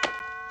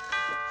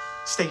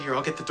 Stay here.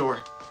 I'll get the door.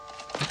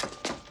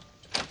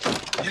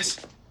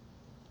 Yes?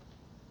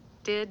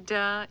 Did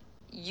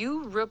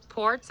you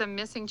report some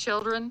missing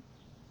children?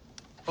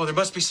 Oh, there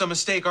must be some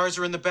mistake. Ours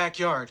are in the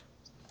backyard.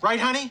 Right,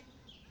 honey?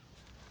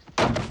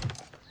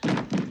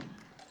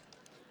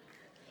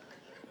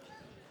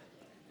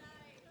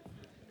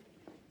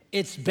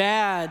 It's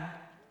bad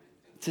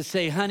to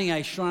say, honey,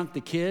 I shrunk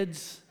the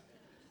kids.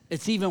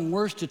 It's even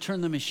worse to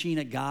turn the machine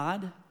at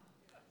God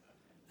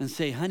and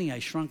say, honey, I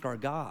shrunk our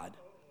God.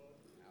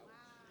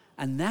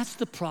 And that's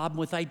the problem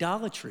with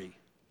idolatry.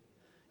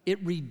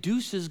 It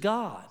reduces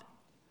God.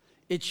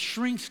 It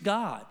shrinks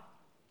God.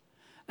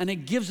 And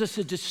it gives us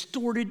a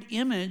distorted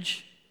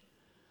image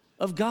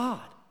of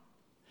God.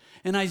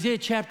 In Isaiah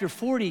chapter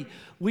 40,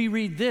 we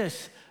read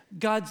this.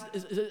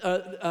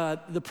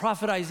 The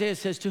prophet Isaiah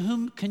says, to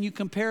whom can you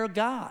compare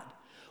God?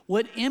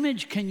 What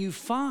image can you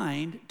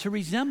find to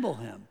resemble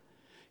him?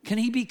 Can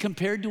he be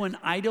compared to an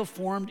idol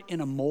formed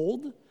in a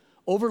mold,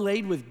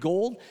 overlaid with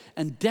gold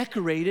and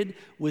decorated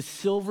with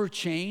silver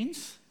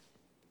chains?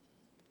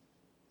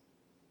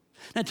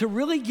 Now, to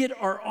really get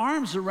our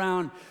arms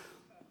around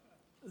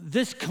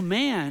this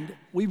command,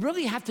 we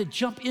really have to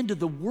jump into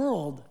the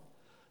world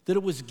that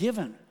it was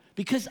given,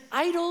 because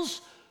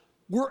idols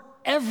were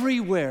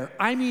everywhere.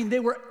 I mean, they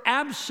were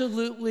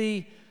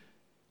absolutely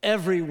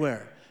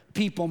everywhere.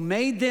 People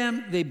made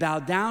them, they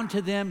bowed down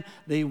to them,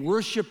 they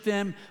worshiped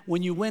them.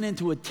 When you went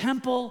into a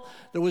temple,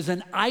 there was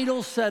an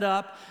idol set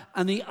up,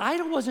 and the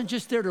idol wasn't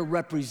just there to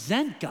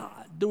represent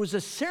God. There was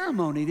a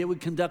ceremony they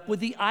would conduct with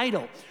the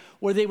idol,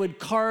 where they would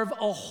carve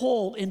a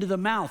hole into the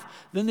mouth.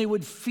 Then they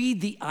would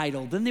feed the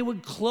idol. Then they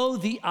would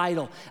clothe the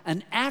idol.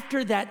 And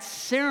after that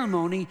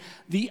ceremony,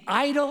 the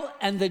idol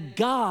and the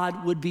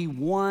God would be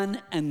one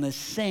and the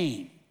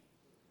same.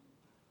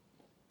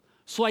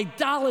 So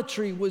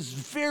idolatry was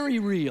very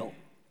real.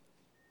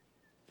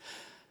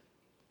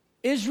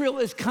 Israel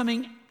is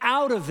coming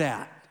out of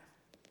that,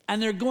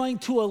 and they're going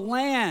to a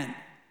land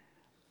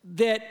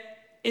that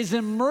is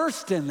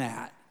immersed in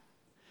that.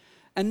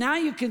 And now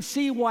you can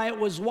see why it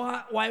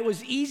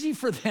was easy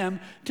for them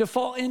to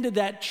fall into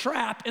that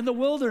trap in the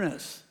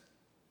wilderness.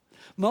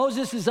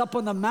 Moses is up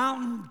on the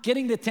mountain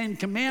getting the 10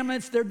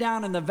 Commandments. They're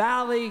down in the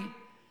valley,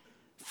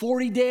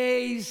 40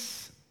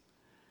 days.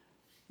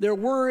 They're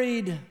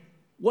worried.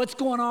 What's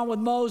going on with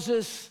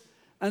Moses?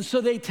 And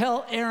so they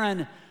tell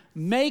Aaron,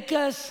 make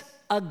us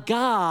a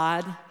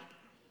God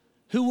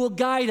who will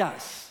guide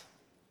us.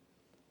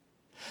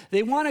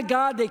 They want a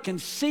God they can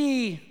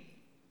see,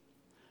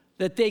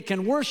 that they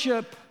can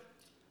worship,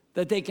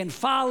 that they can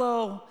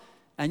follow.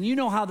 And you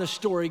know how the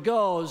story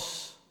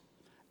goes.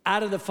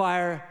 Out of the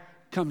fire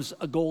comes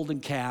a golden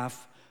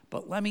calf.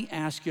 But let me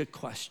ask you a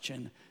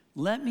question.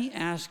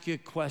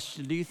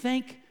 Do you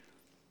think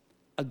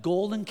a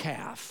golden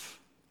calf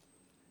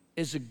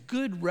is a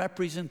good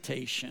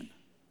representation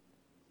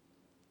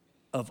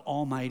of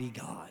Almighty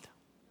God?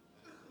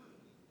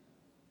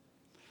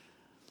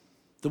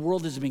 The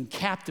world has been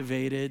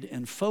captivated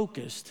and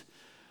focused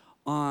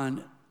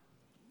on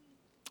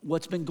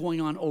what's been going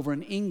on over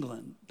in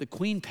England. The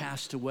Queen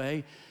passed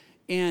away,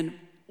 and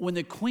when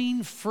the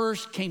Queen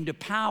first came to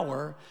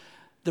power,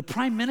 the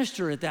Prime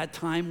Minister at that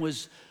time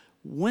was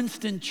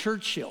Winston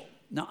Churchill.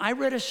 Now, I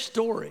read a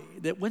story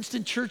that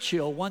Winston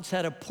Churchill once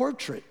had a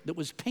portrait that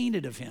was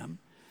painted of him,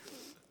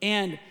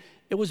 and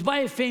it was by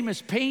a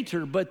famous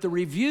painter, but the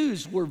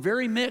reviews were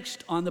very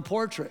mixed on the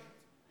portrait.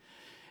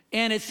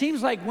 And it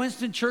seems like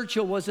Winston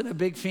Churchill wasn't a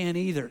big fan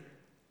either.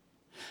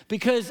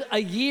 Because a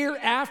year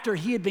after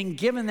he had been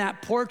given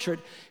that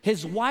portrait,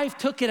 his wife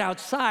took it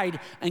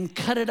outside and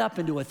cut it up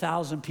into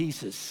 1,000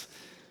 pieces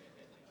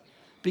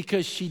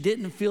because she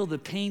didn't feel the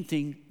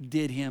painting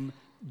did him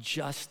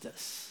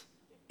justice.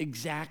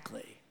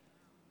 Exactly.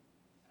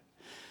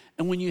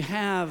 And when you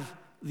have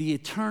the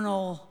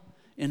eternal,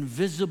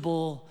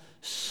 invisible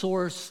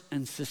source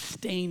and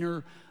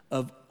sustainer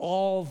of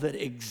all that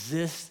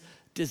exists,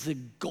 does a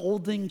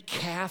golden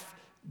calf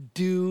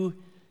do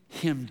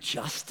him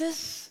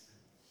justice?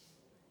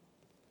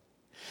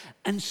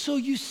 And so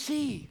you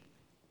see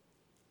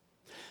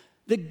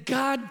that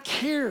God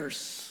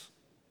cares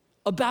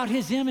about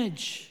his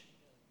image,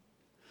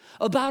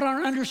 about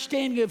our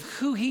understanding of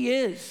who he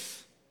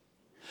is,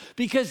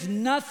 because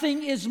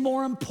nothing is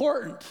more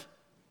important.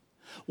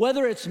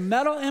 Whether it's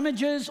metal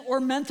images or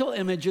mental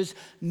images,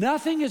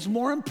 nothing is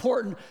more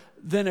important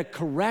than a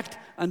correct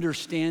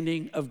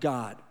understanding of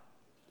God.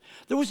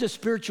 There was a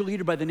spiritual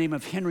leader by the name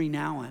of Henry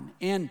Nouwen,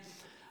 and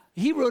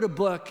he wrote a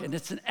book, and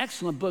it's an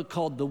excellent book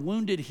called The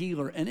Wounded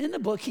Healer. And in the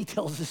book, he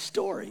tells a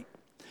story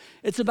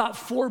It's about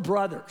 4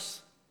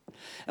 brothers.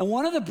 And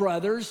one of the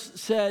brothers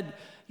said,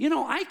 you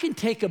know, I can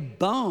take a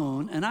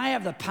bone and I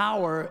have the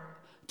power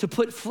to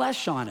put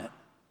flesh on it.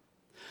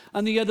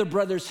 And the other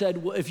brother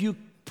said, well, if you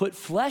put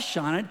flesh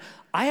on it,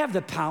 I have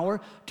the power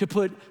to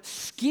put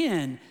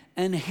skin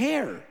and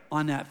hair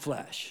on that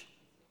flesh.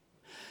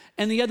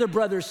 And the other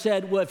brother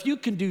said, well, if you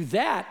can do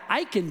that,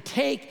 I can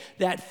take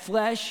that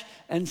flesh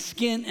and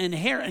skin and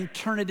hair and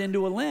turn it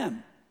into a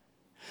limb.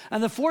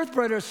 And the 4th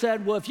brother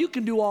said, well, if you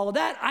can do all of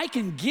that, I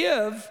can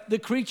give the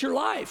creature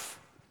life.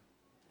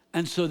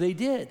 And so they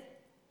did.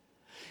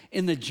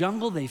 In the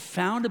jungle, they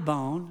found a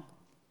bone,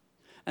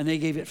 and they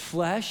gave it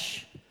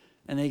flesh,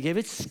 and they gave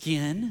it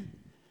skin,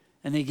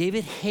 and they gave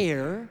it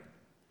hair,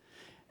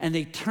 and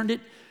they turned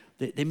it,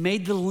 they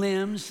made the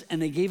limbs,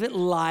 and they gave it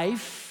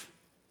life,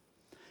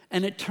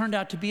 and it turned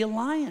out to be a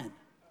lion.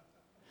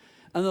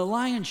 And the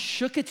lion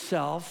shook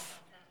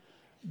itself,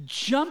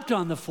 jumped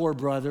on the 4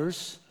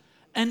 brothers,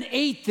 and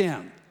ate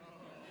them.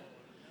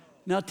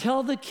 Now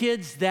tell the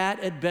kids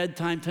that at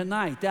bedtime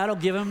tonight. That'll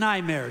give them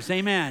nightmares.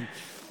 Amen.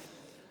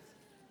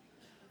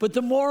 But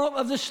the moral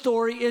of the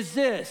story is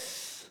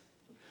this: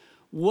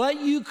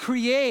 what you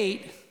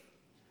create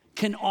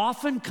can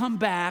often come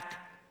back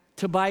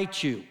to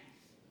bite you.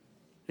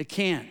 It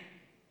can.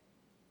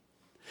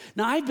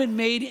 Now, I've been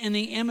made in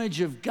the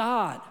image of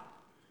God,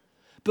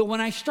 but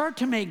when I start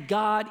to make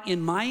God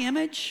in my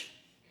image,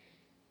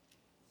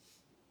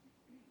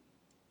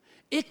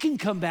 it can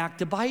come back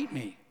to bite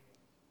me.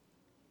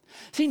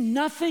 See,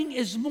 nothing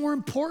is more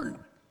important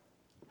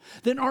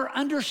than our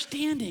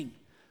understanding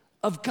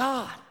of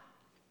God.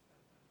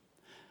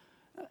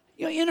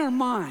 You know, in our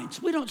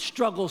minds, we don't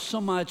struggle so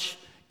much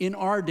in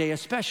our day,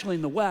 especially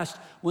in the West,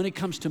 when it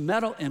comes to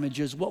mental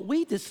images. What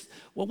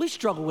we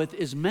struggle with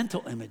is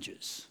mental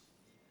images.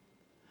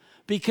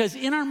 Because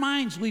in our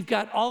minds, we've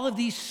got all of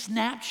these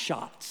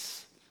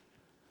snapshots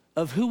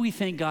of who we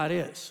think God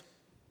is.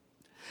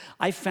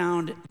 I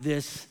found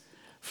this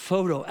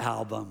photo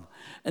album,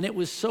 and it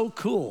was so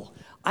cool.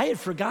 I had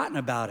forgotten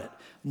about it.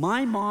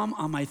 My mom,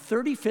 on my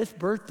 35th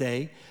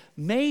birthday,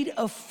 made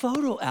a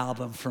photo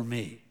album for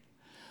me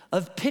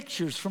of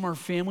pictures from our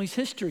family's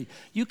history.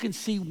 You can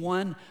see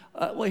one,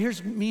 well,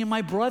 here's me and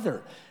my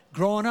brother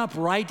growing up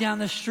right down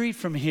the street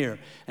from here.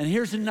 And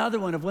here's another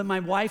one of when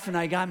my wife and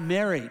I got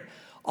married.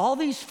 All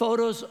these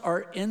photos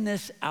are in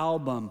this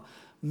album.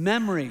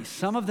 Memories,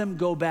 some of them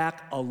go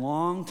back a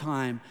long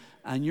time.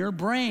 And your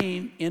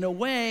brain, in a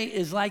way,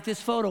 is like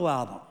this photo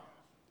album.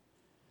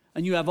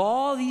 And you have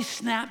all these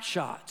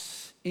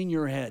snapshots in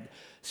your head.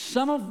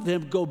 Some of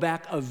them go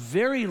back a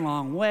very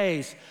long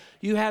ways.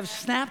 You have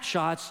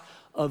snapshots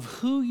of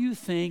who you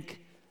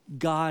think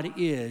God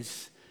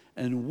is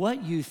and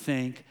what you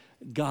think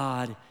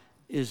God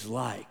is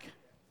like.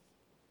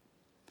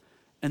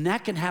 And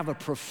that can have a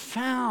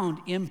profound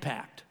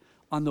impact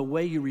on the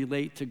way you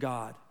relate to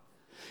God.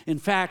 In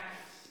fact,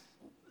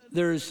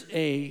 there's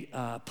a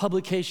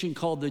publication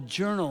called the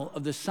Journal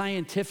of the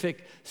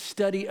Scientific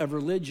Study of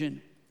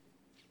Religion.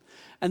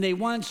 And they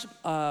once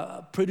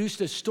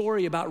produced a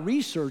story about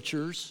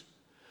researchers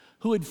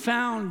who had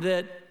found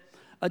that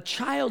a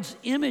child's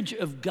image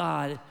of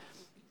God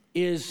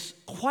is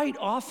quite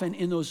often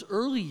in those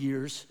early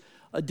years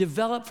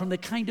developed from the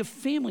kind of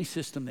family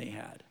system they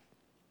had.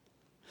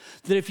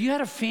 That if you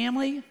had a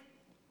family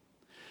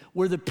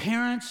where the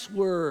parents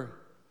were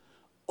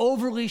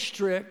overly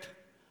strict,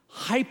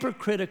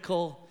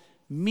 hypercritical,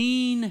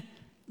 mean,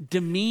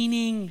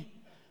 demeaning,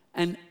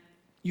 and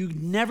you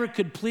never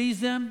could please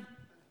them,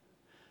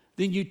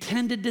 then you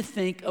tended to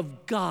think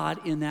of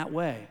God in that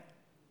way.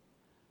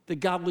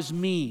 That God was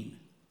mean.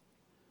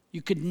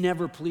 You could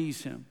never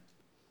please him.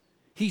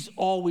 He's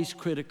always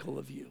critical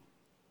of you.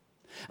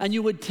 And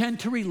you would tend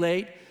to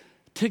relate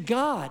to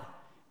God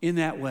in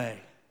that way.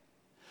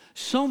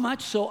 So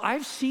much so,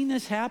 I've seen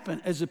this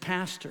happen as a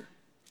pastor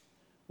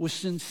with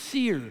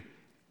sincere,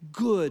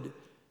 good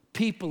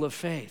people of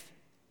faith.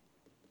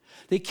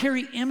 They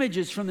carry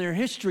images from their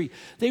history.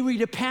 They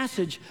read a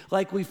passage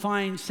like we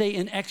find, say,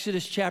 in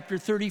Exodus chapter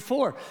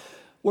 34,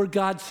 where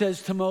God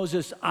says to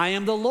Moses, I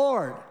am the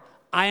Lord.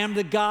 I am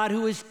the God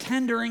who is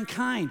tender and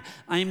kind.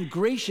 I am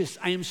gracious.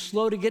 I am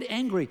slow to get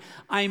angry.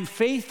 I am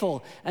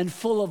faithful and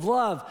full of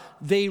love.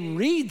 They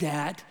read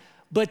that,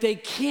 but they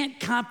can't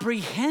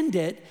comprehend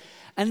it,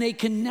 and they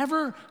can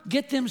never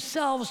get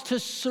themselves to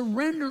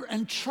surrender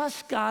and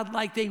trust God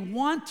like they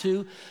want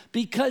to,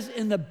 because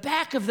in the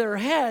back of their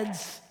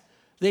heads,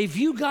 they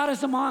view God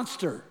as a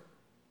monster,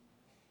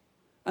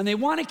 and they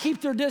want to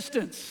keep their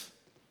distance.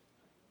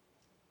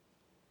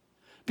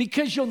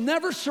 Because you'll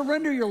never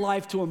surrender your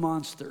life to a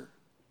monster.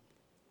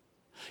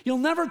 You'll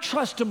never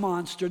trust a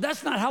monster.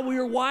 That's not how we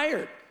are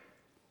wired.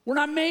 We're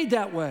not made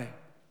that way.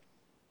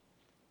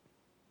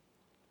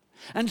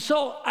 And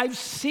so I've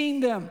seen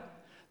them.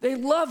 They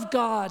love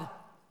God,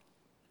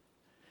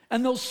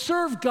 and they'll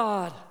serve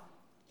God.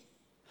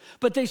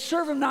 But they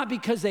serve him not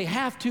because they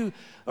have to,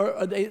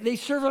 or they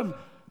serve him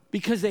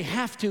because they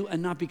have to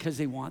and not because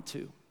they want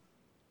to.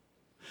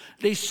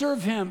 They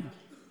serve him,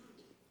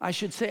 I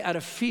should say, out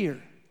of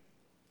fear.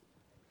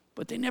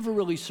 but they never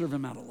really serve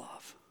him out of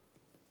love.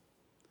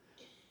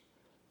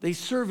 They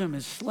serve him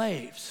as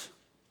slaves,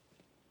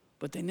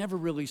 but they never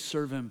really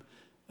serve him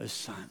as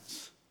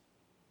sons.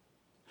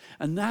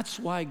 And that's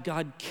why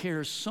God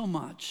cares so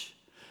much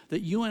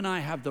that you and I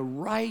have the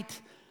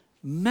right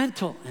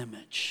mental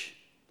image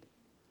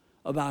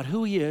about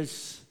who he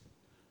is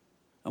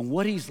and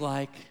what he's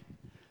like.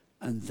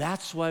 And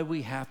that's why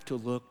we have to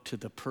look to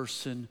the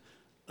person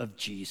of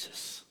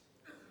Jesus.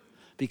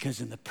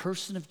 Because in the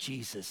person of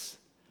Jesus,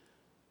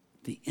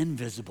 the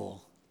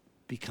invisible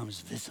becomes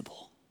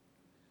visible.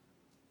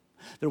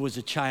 There was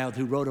a child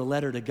who wrote a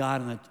letter to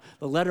God, and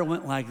the letter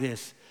went like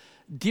this: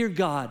 Dear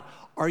God,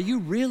 are you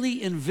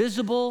really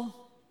invisible,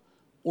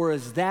 or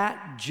is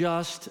that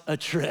just a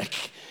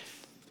trick?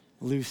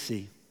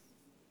 Lucy.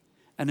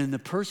 And in the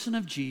person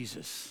of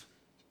Jesus,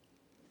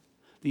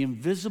 the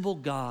invisible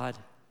God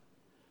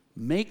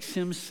makes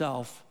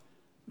himself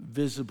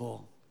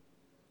visible.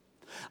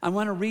 I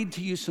want to read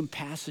to you some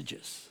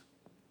passages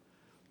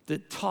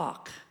that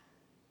talk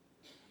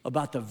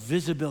about the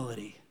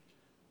visibility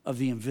of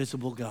the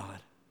invisible God.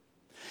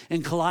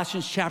 In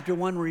Colossians chapter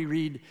 1, we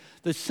read,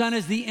 the Son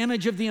is the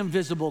image of the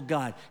invisible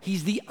God.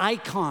 He's the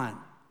icon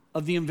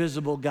of the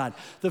invisible God,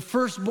 the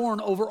firstborn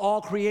over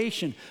all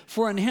creation.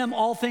 For in him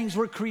all things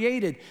were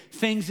created,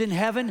 things in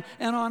heaven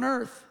and on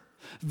earth,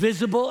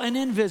 visible and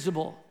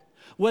invisible.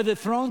 Whether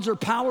thrones or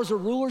powers or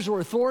rulers or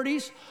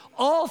authorities,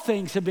 all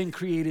things have been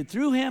created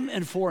through him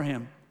and for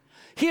him.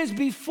 He is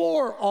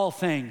before all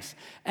things,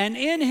 and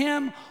in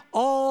him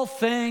all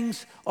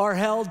things are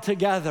held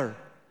together.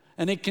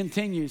 And it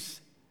continues.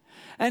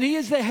 And he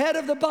is the head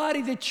of the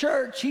body, the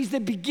church. He's the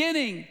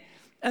beginning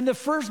and the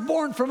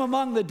firstborn from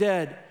among the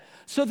dead,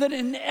 so that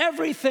in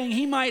everything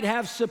he might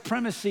have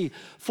supremacy.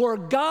 For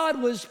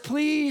God was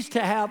pleased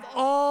to have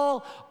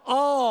all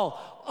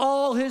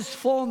his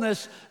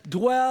fullness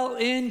dwell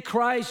in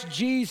Christ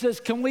Jesus.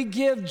 Can we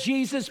give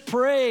Jesus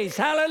praise?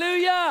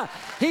 Hallelujah!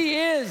 He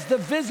is the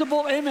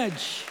visible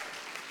image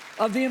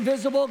of the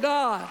invisible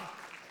God.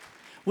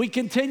 We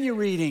continue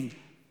reading.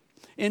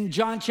 In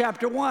John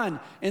chapter 1,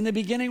 in the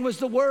beginning was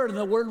the Word, and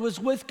the Word was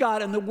with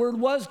God, and the Word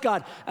was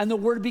God, and the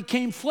Word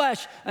became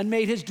flesh and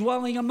made his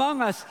dwelling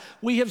among us.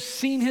 We have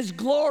seen his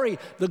glory,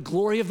 the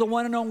glory of the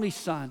one and only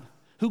Son,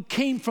 who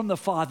came from the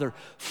Father,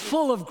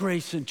 full of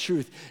grace and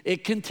truth.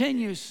 It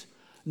continues.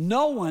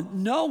 No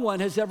one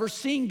has ever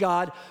seen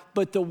God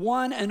but the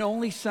one and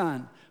only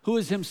Son, who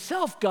is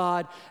himself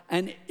God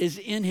and is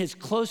in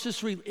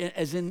closest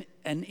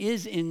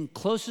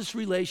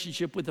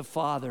relationship with the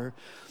Father.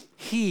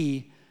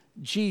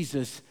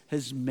 Jesus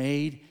has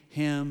made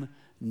him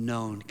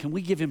known. Can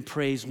we give him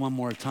praise one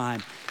more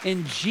time?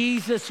 In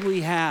Jesus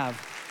we have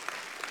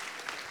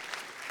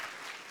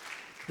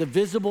the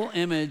visible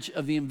image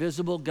of the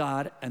invisible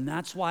God, and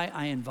that's why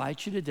I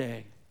invite you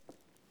today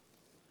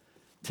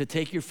to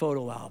take your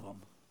photo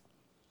album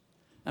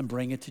and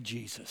bring it to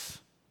Jesus.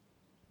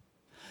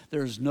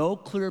 There's no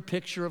clearer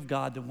picture of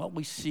God than what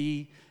we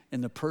see in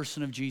the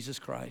person of Jesus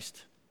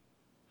Christ.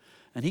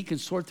 And he can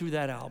sort through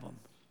that album.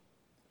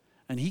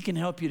 And he can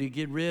help you to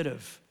get rid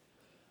of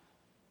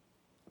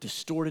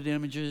distorted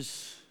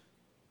images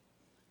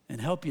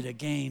and help you to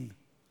gain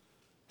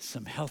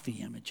some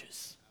healthy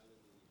images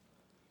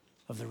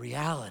of the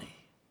reality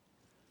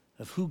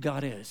of who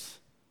God is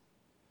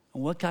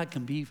and what God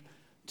can be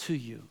to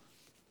you.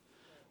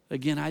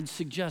 Again, I'd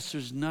suggest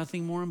there's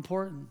nothing more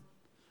important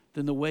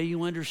than the way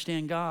you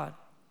understand God,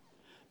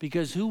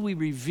 because who we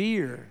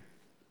revere,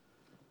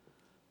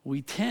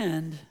 we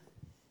tend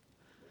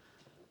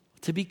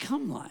to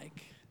become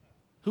like.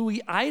 Who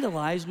we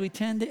idolize, we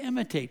tend to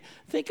imitate.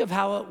 Think of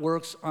how it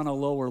works on a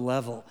lower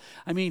level.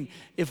 I mean,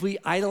 if we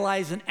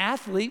idolize an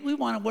athlete, we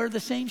want to wear the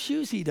same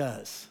shoes he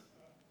does.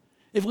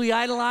 If we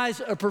idolize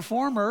a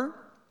performer,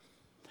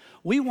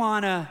 we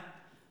want to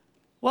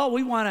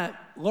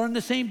learn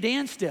the same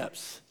dance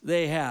steps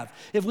they have.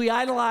 If we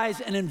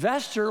idolize an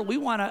investor, we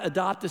want to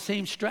adopt the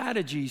same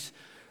strategies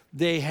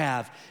they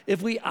have.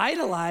 If we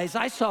idolize,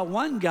 I saw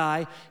one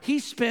guy, he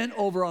spent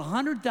over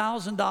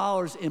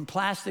 $100,000 in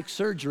plastic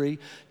surgery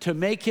to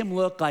make him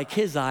look like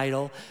his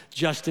idol,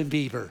 Justin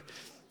Bieber.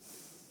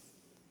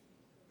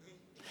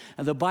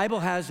 And the Bible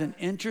has an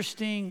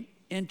interesting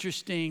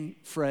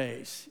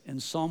phrase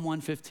in Psalm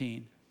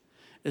 115.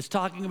 It's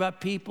talking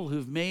about people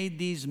who've made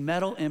these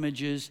metal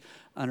images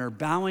and are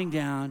bowing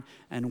down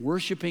and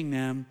worshiping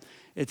them.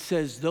 It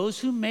says, those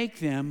who make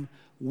them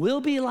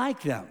will be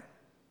like them,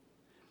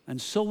 and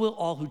so will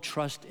all who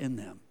trust in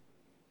them.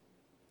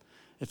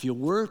 If you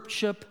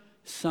worship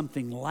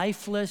something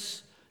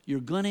lifeless,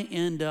 you're going to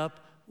end up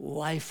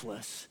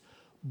lifeless.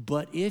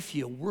 But if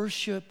you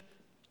worship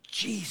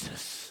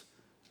Jesus,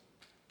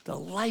 the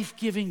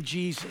life-giving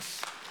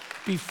Jesus,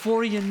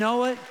 before you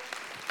know it,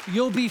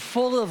 you'll be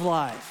full of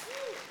life.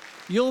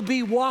 You'll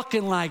be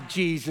walking like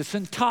Jesus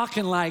and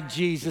talking like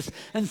Jesus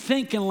and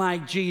thinking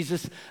like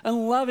Jesus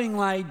and loving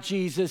like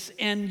Jesus.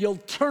 And you'll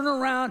turn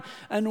around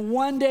and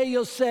one day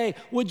you'll say,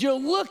 would you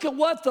look at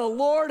what the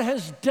Lord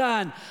has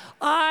done?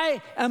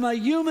 I am a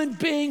human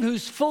being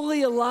who's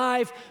fully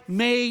alive,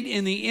 made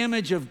in the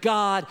image of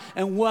God.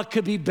 And what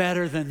could be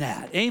better than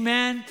that?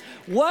 Amen?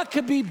 What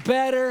could be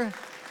better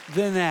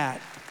than that?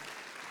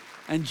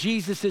 And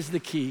Jesus is the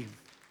key.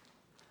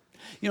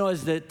 You know,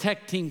 as the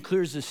tech team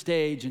clears the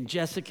stage and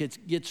Jessica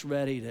gets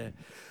ready to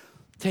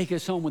take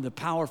us home with a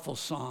powerful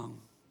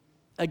song,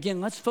 again,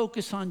 let's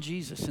focus on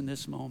Jesus in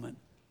this moment.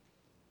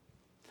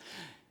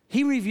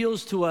 He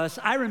reveals to us,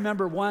 I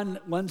remember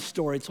one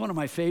story, it's one of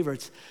my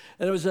favorites.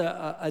 There was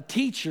a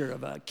teacher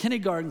of a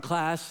kindergarten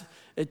class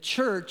at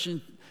church, and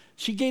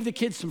she gave the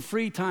kids some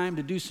free time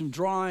to do some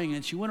drawing,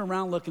 and she went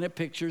around looking at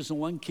pictures, and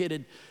one kid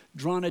had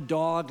drawn a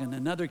dog, and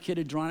another kid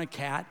had drawn a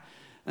cat.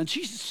 And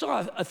she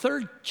saw a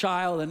third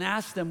child and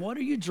asked them, what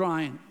are you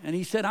drawing? And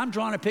he said, I'm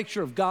drawing a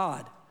picture of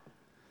God.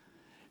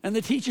 And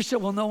the teacher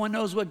said, well, no one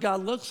knows what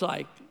God looks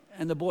like.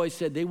 And the boy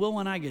said, they will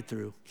when I get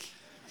through.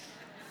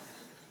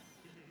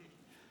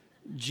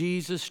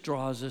 Jesus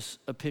draws us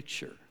a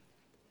picture.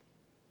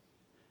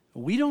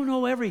 We don't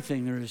know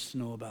everything there is to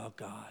know about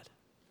God.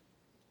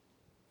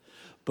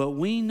 But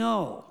we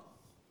know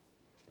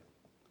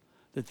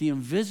that the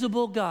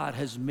invisible God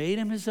has made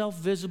himself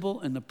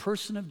visible in the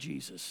person of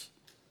Jesus.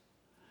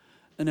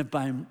 And if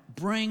I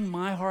bring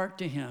my heart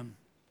to him,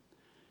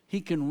 he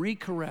can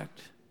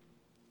recorrect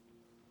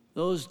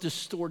those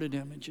distorted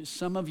images.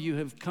 Some of you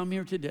have come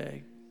here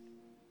today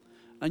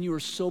and you are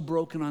so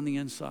broken on the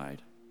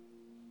inside.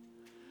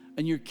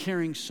 And you're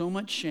carrying so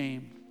much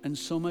shame and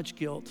so much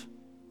guilt.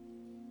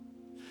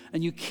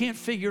 And you can't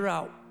figure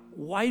out,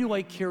 why do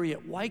I carry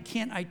it? Why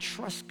can't I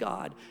trust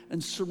God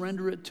and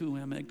surrender it to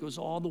him? And it goes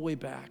all the way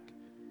back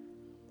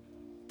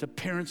to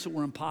parents that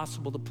were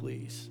impossible to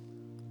please,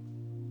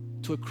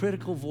 to a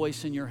critical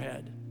voice in your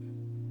head.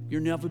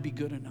 You'll never be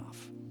good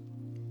enough.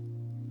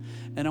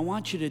 And I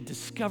want you to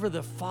discover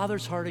the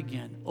Father's heart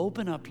again.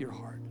 Open up your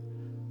heart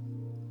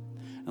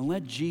and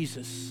let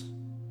Jesus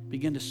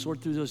begin to sort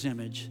through those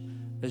images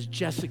as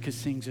Jessica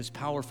sings this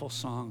powerful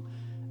song,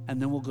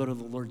 and then we'll go to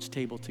the Lord's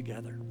table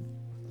together.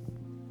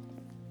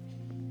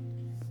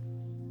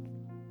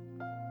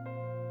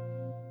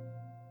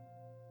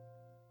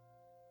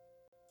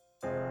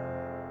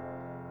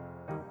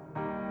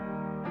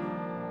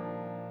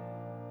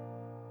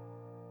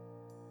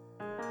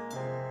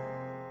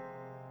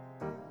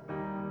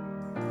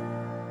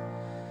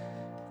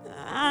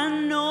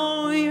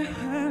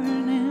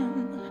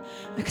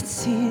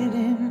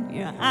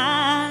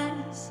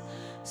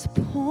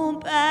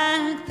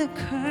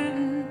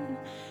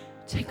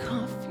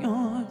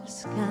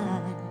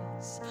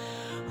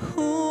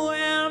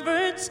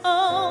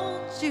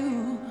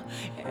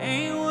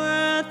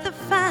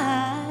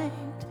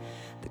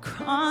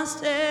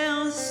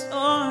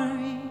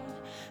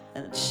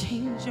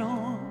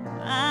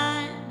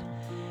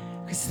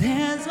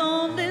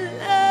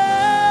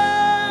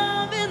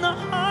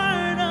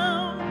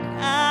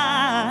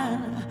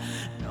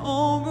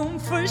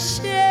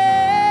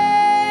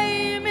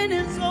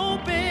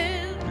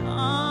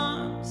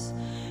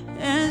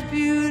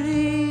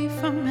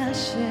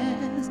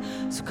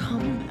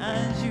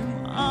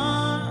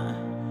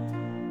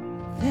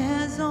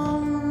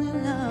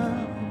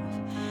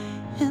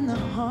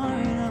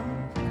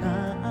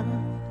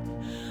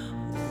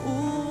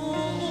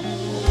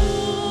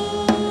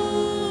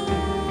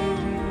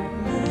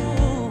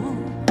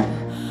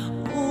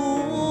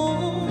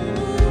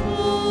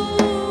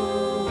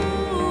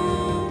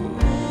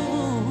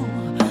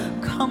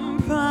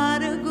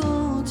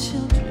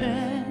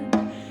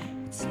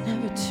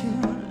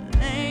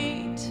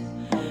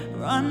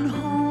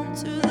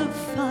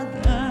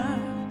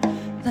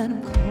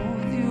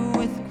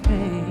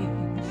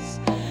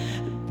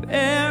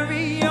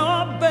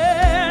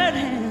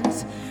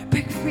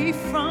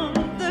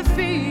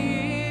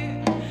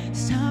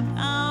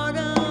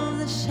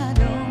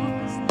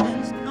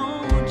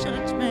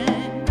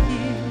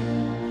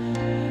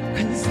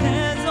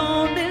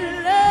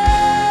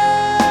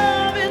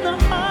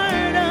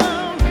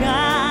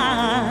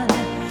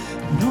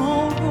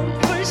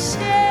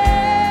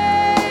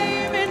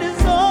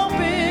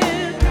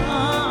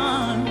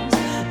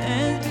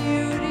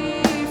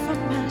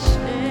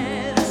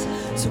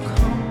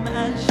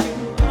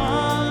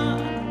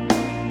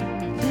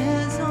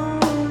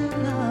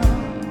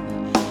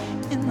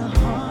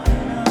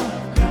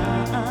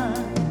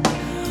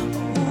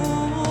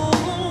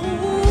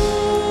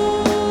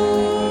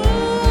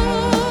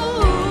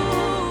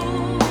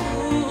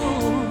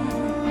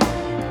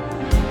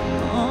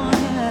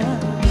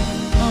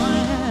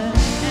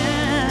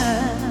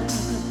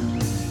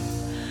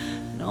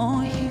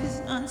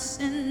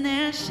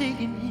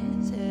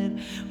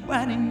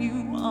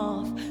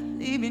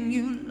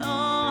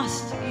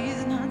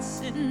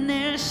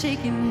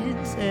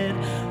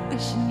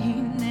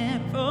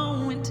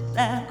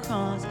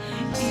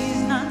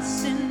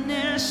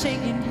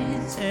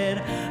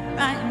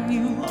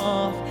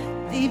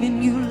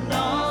 leaving you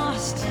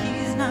lost.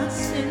 He's not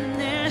sitting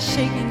there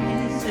shaking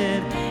his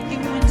head. He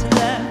went to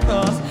that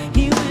cross.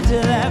 He went to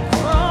that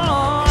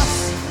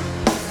cross.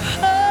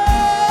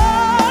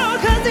 Oh,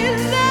 'cause he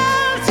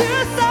loves you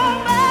so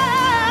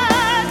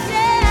much,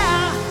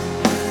 yeah.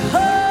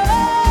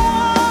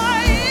 Oh,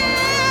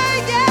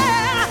 yeah,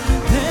 yeah.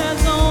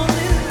 There's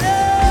only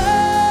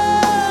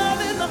love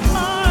in the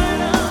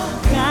heart of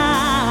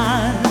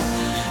God.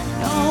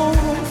 No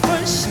room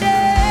for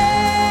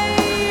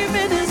shame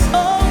in his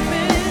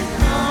open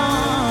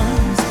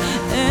arms.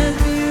 There's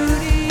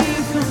beauty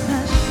from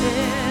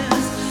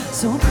ashes,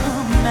 so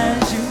come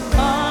as you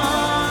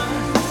are.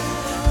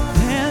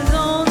 There's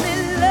only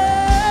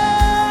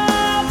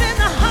love in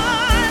the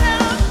heart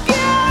of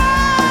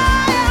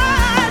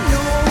God.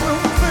 No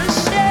room for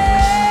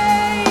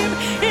shame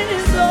in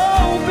his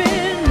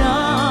open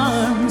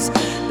arms.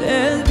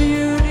 There's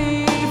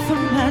beauty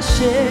from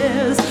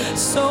ashes,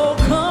 so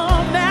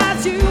come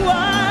as you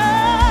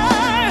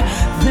are.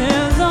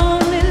 There's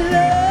only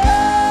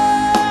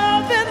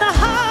love in the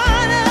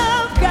heart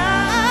of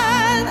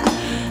God.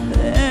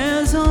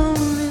 There's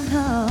only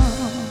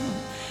love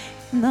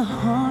in the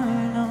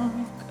heart of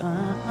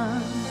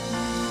God.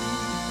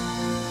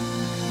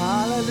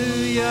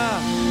 Hallelujah.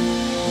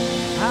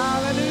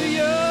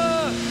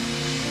 Hallelujah.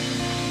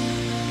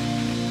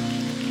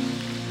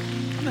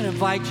 I'm going to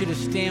invite you to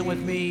stand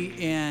with me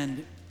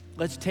and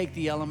let's take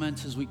the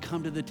elements as we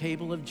come to the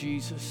table of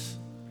Jesus.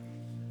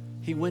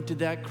 He went to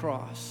that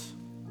cross,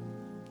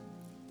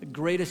 the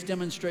greatest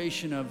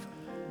demonstration of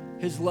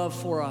his love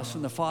for us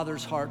and the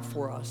Father's heart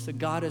for us, that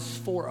God is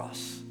for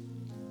us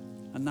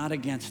and not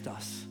against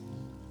us.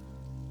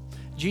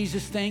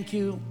 Jesus, thank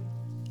you.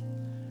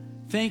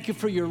 Thank you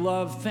for your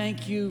love.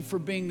 Thank you for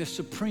being the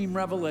supreme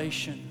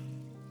revelation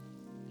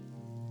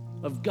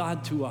of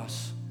God to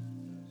us.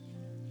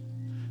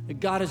 That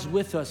God is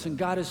with us and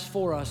God is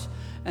for us.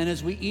 And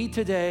as we eat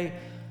today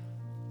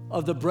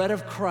of the bread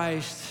of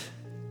Christ,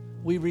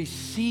 we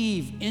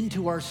receive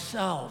into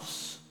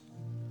ourselves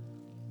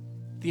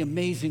the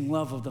amazing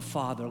love of the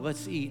Father.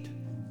 Let's eat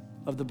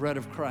of the bread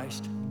of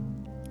Christ.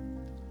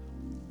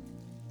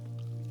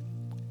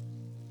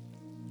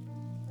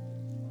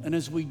 And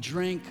as we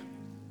drink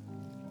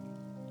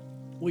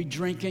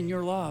in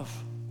your love.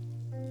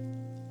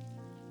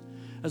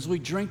 As we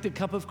drink the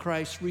cup of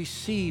Christ,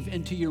 receive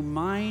into your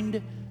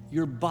mind,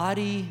 your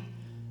body,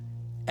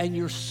 and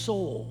your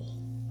soul,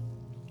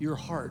 your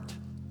heart.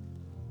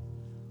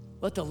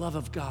 Let the love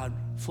of God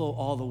flow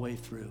all the way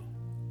through.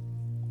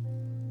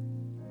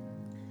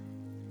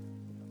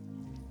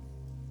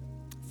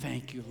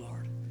 Thank you,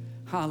 Lord.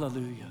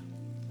 Hallelujah.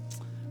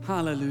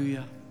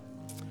 Hallelujah.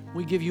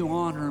 We give you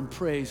honor and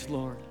praise,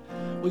 Lord.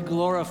 We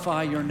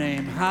glorify your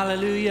name.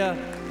 Hallelujah.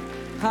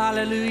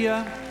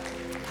 Hallelujah.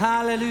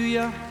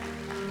 Hallelujah.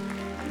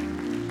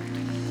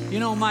 You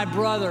know, my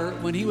brother,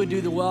 when he would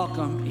do the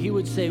welcome, he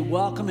would say,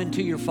 welcome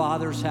into your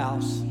Father's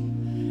house.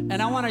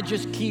 And I want to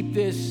just keep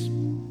this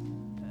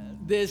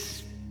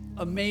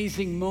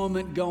amazing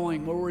moment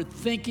going where we're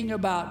thinking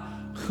about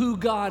who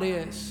God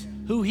is,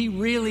 who he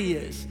really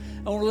is,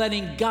 and we're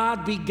letting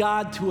God be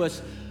God to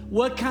us.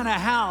 What kind of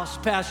house,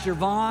 Pastor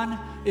Vaughn,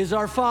 is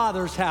our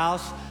Father's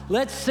house?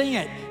 Let's sing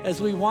it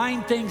as we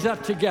wind things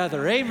up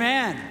together.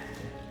 Amen.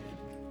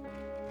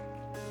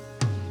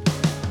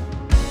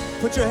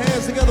 Put your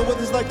hands together with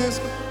us like this.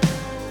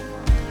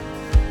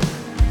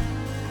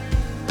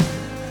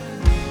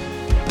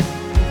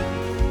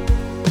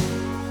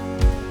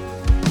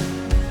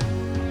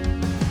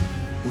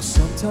 Well,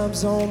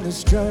 sometimes on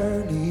this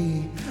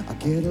journey, I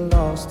get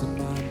lost in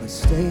my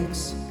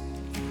mistakes.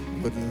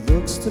 But it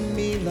looks to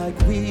me like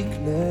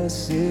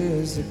weakness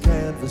is a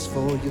canvas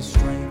for your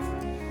strength.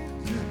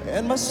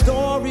 And my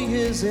story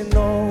isn't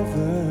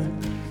over,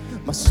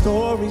 my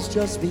story's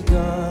just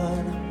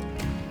begun.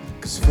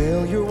 'Cause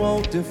failure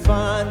won't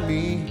define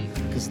me,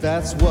 'cause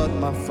that's what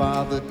my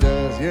Father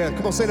does. Yeah,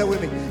 come on, say that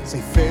with me.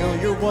 Say,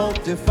 failure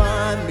won't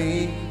define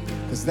me,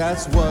 'cause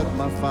that's what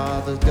my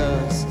Father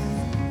does.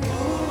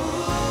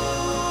 Ooh,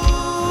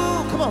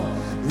 come on,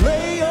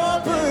 lay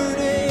your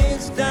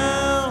burdens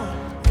down.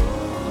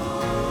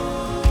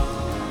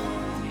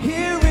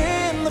 Here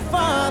in the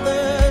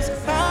Father's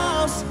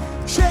house,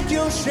 check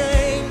your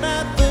shame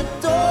at the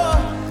door,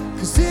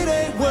 'cause it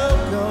ain't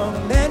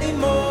welcome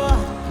anymore.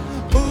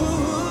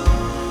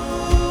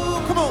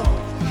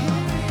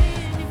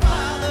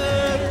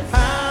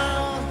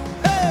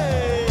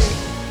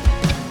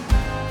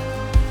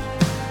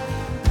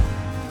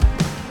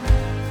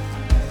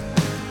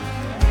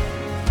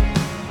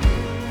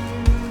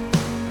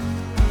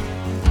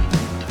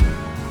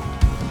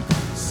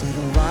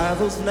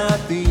 Arrival's not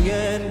the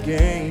end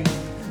game,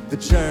 the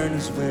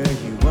journey's where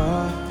you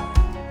are.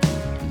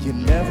 You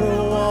never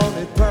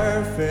wanted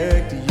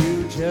perfect,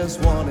 you just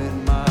wanted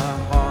my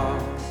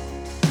heart.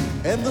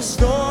 And the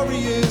story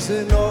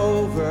isn't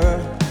over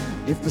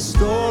if the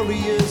story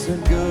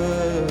isn't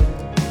good.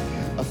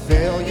 A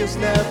failure's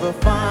never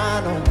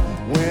final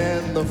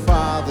when the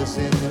Father's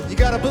in it. You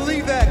gotta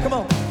believe that, come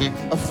on.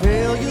 A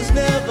failure's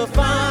never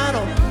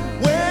final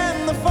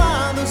when the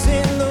Father's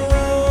in the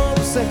room.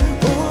 Say, ooh,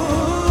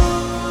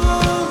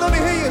 let me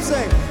hear you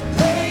say,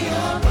 lay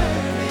your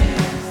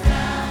burdens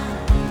down.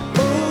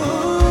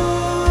 Ooh,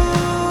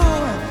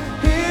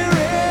 here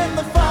in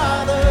the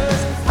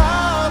Father's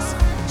house,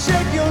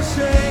 shake your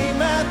shame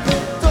at the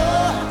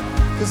door,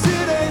 'cause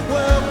it ain't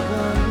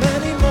welcome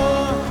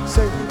anymore.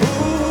 Say,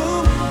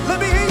 ooh, let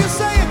me hear you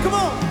say it, come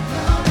on.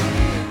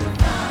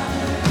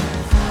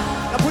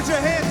 Now put your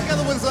hands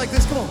together with us like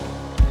this, come on.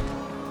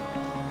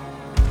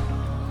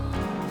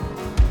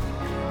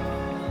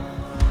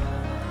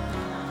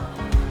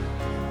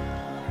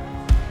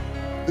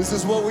 This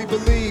is what we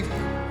believe.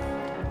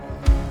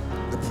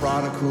 The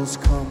prodigals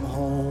come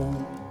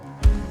home,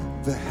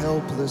 the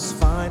helpless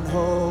find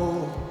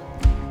hope.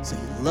 Say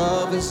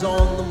love is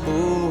on the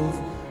move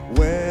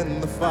when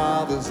the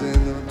Father's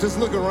in the room. Just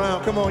look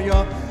around, come on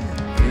y'all.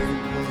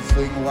 Miracles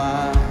fling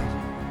wide,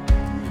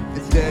 the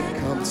dead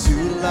come to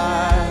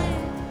life.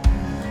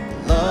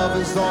 Love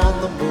is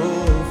on the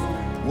move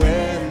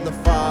when the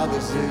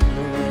Father's in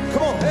the room.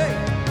 Come on, hey.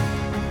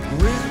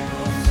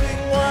 Miracles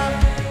fling wide,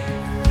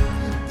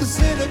 the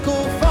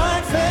cynical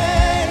find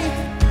faith.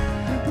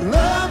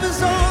 Love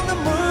is on the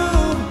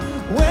move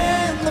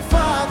when the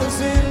Father's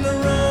in the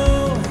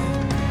room.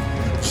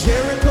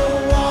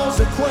 Jericho walls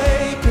are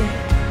quaking,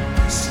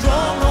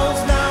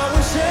 strongholds now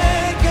are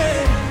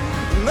shaking.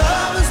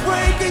 Love is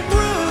breaking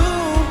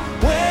through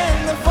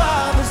when the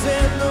Father's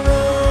in the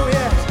room.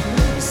 Yes,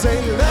 say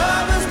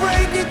love is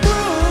breaking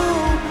through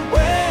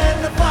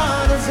when the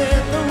Father's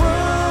in the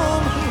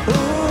room. Ooh,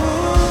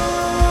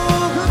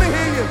 let me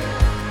hear you.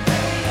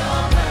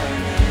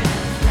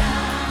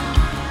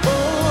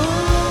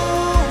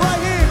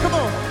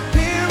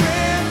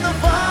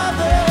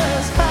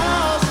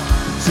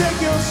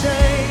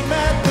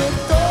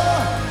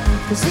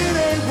 Cause it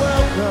ain't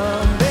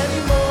welcome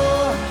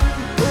anymore.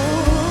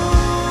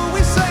 Ooh,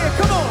 we say it,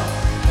 come on.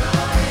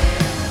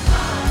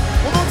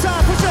 One more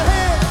time, put your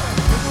hand.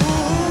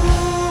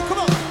 Ooh, come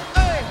on,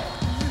 hey.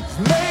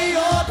 Lay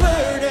your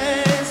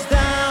burdens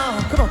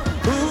down. Come on.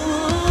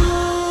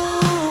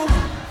 Ooh,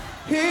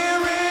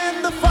 here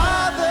in the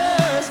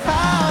Father's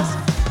house,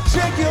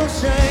 shake your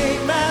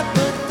shame at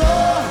the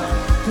door.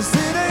 Cause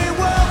it ain't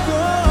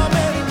welcome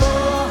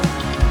anymore.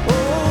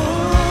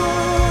 Ooh,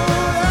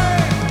 hey.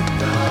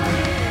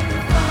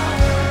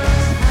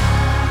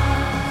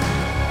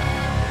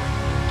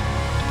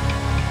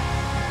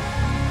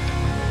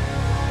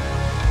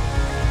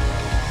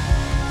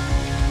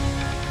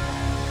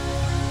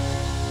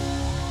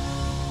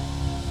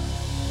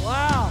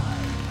 Wow.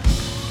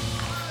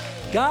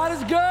 God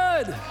is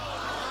good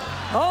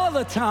all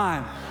the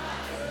time.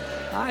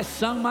 I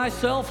sung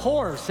myself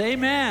hoarse.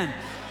 Amen.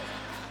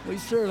 We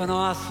serve an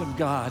awesome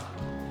God.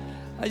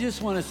 I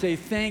just want to say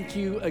thank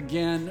you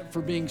again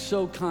for being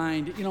so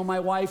kind. You know, my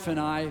wife and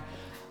I,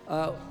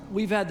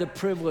 we've had the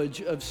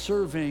privilege of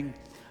serving.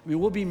 I mean,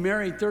 we'll be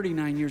married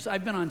 39 years.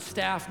 I've been on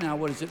staff now,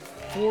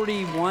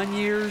 41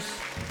 years?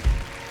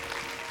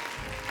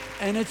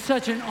 And it's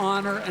such an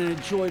honor and a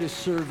joy to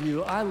serve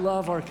you. I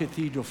love our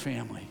Cathedral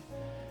family.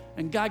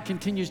 And God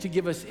continues to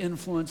give us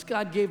influence.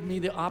 God gave me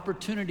the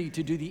opportunity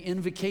to do the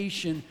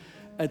invocation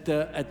at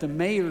the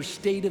mayor's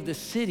State of the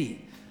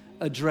City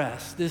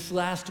address. This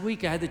last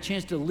week, I had the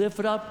chance to lift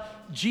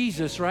up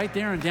Jesus right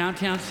there in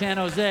downtown San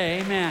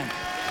Jose. Amen.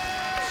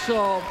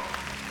 So,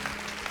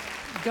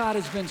 God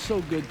has been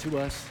so good to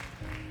us.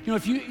 You know,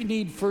 if you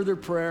need further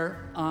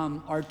prayer,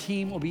 our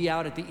team will be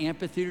out at the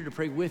amphitheater to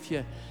pray with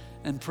you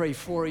and pray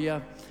for you.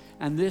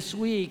 And this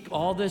week,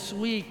 all this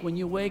week, when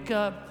you wake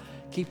up,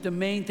 keep the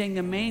main thing,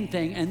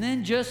 and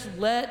then just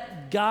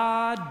let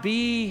God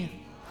be.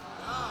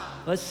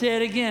 Let's say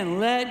it again.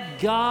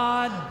 Let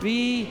God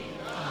be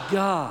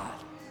God.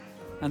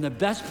 And the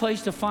best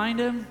place to find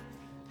him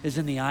is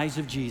in the eyes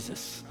of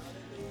Jesus.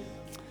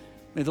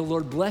 May the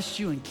Lord bless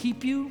you and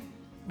keep you.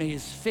 May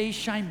his face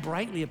shine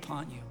brightly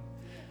upon you.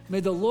 May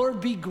the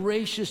Lord be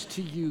gracious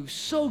to you,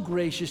 so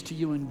gracious to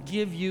you, and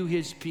give you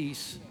his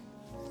peace.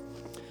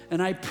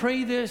 And I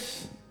pray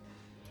this,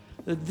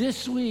 that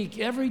this week,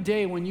 every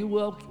day when you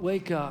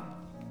wake up,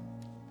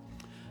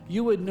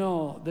 you would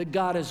know that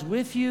God is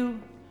with you,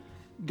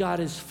 God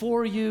is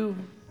for you,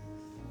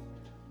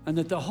 and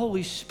that the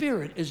Holy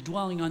Spirit is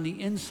dwelling on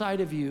the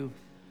inside of you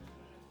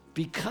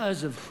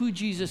because of who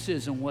Jesus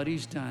is and what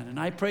he's done. And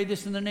I pray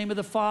this in the name of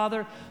the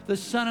Father, the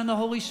Son, and the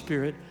Holy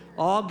Spirit.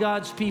 All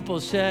God's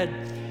people said,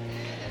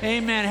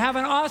 amen. Have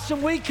an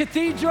awesome week,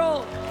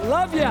 Cathedral.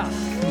 Love ya.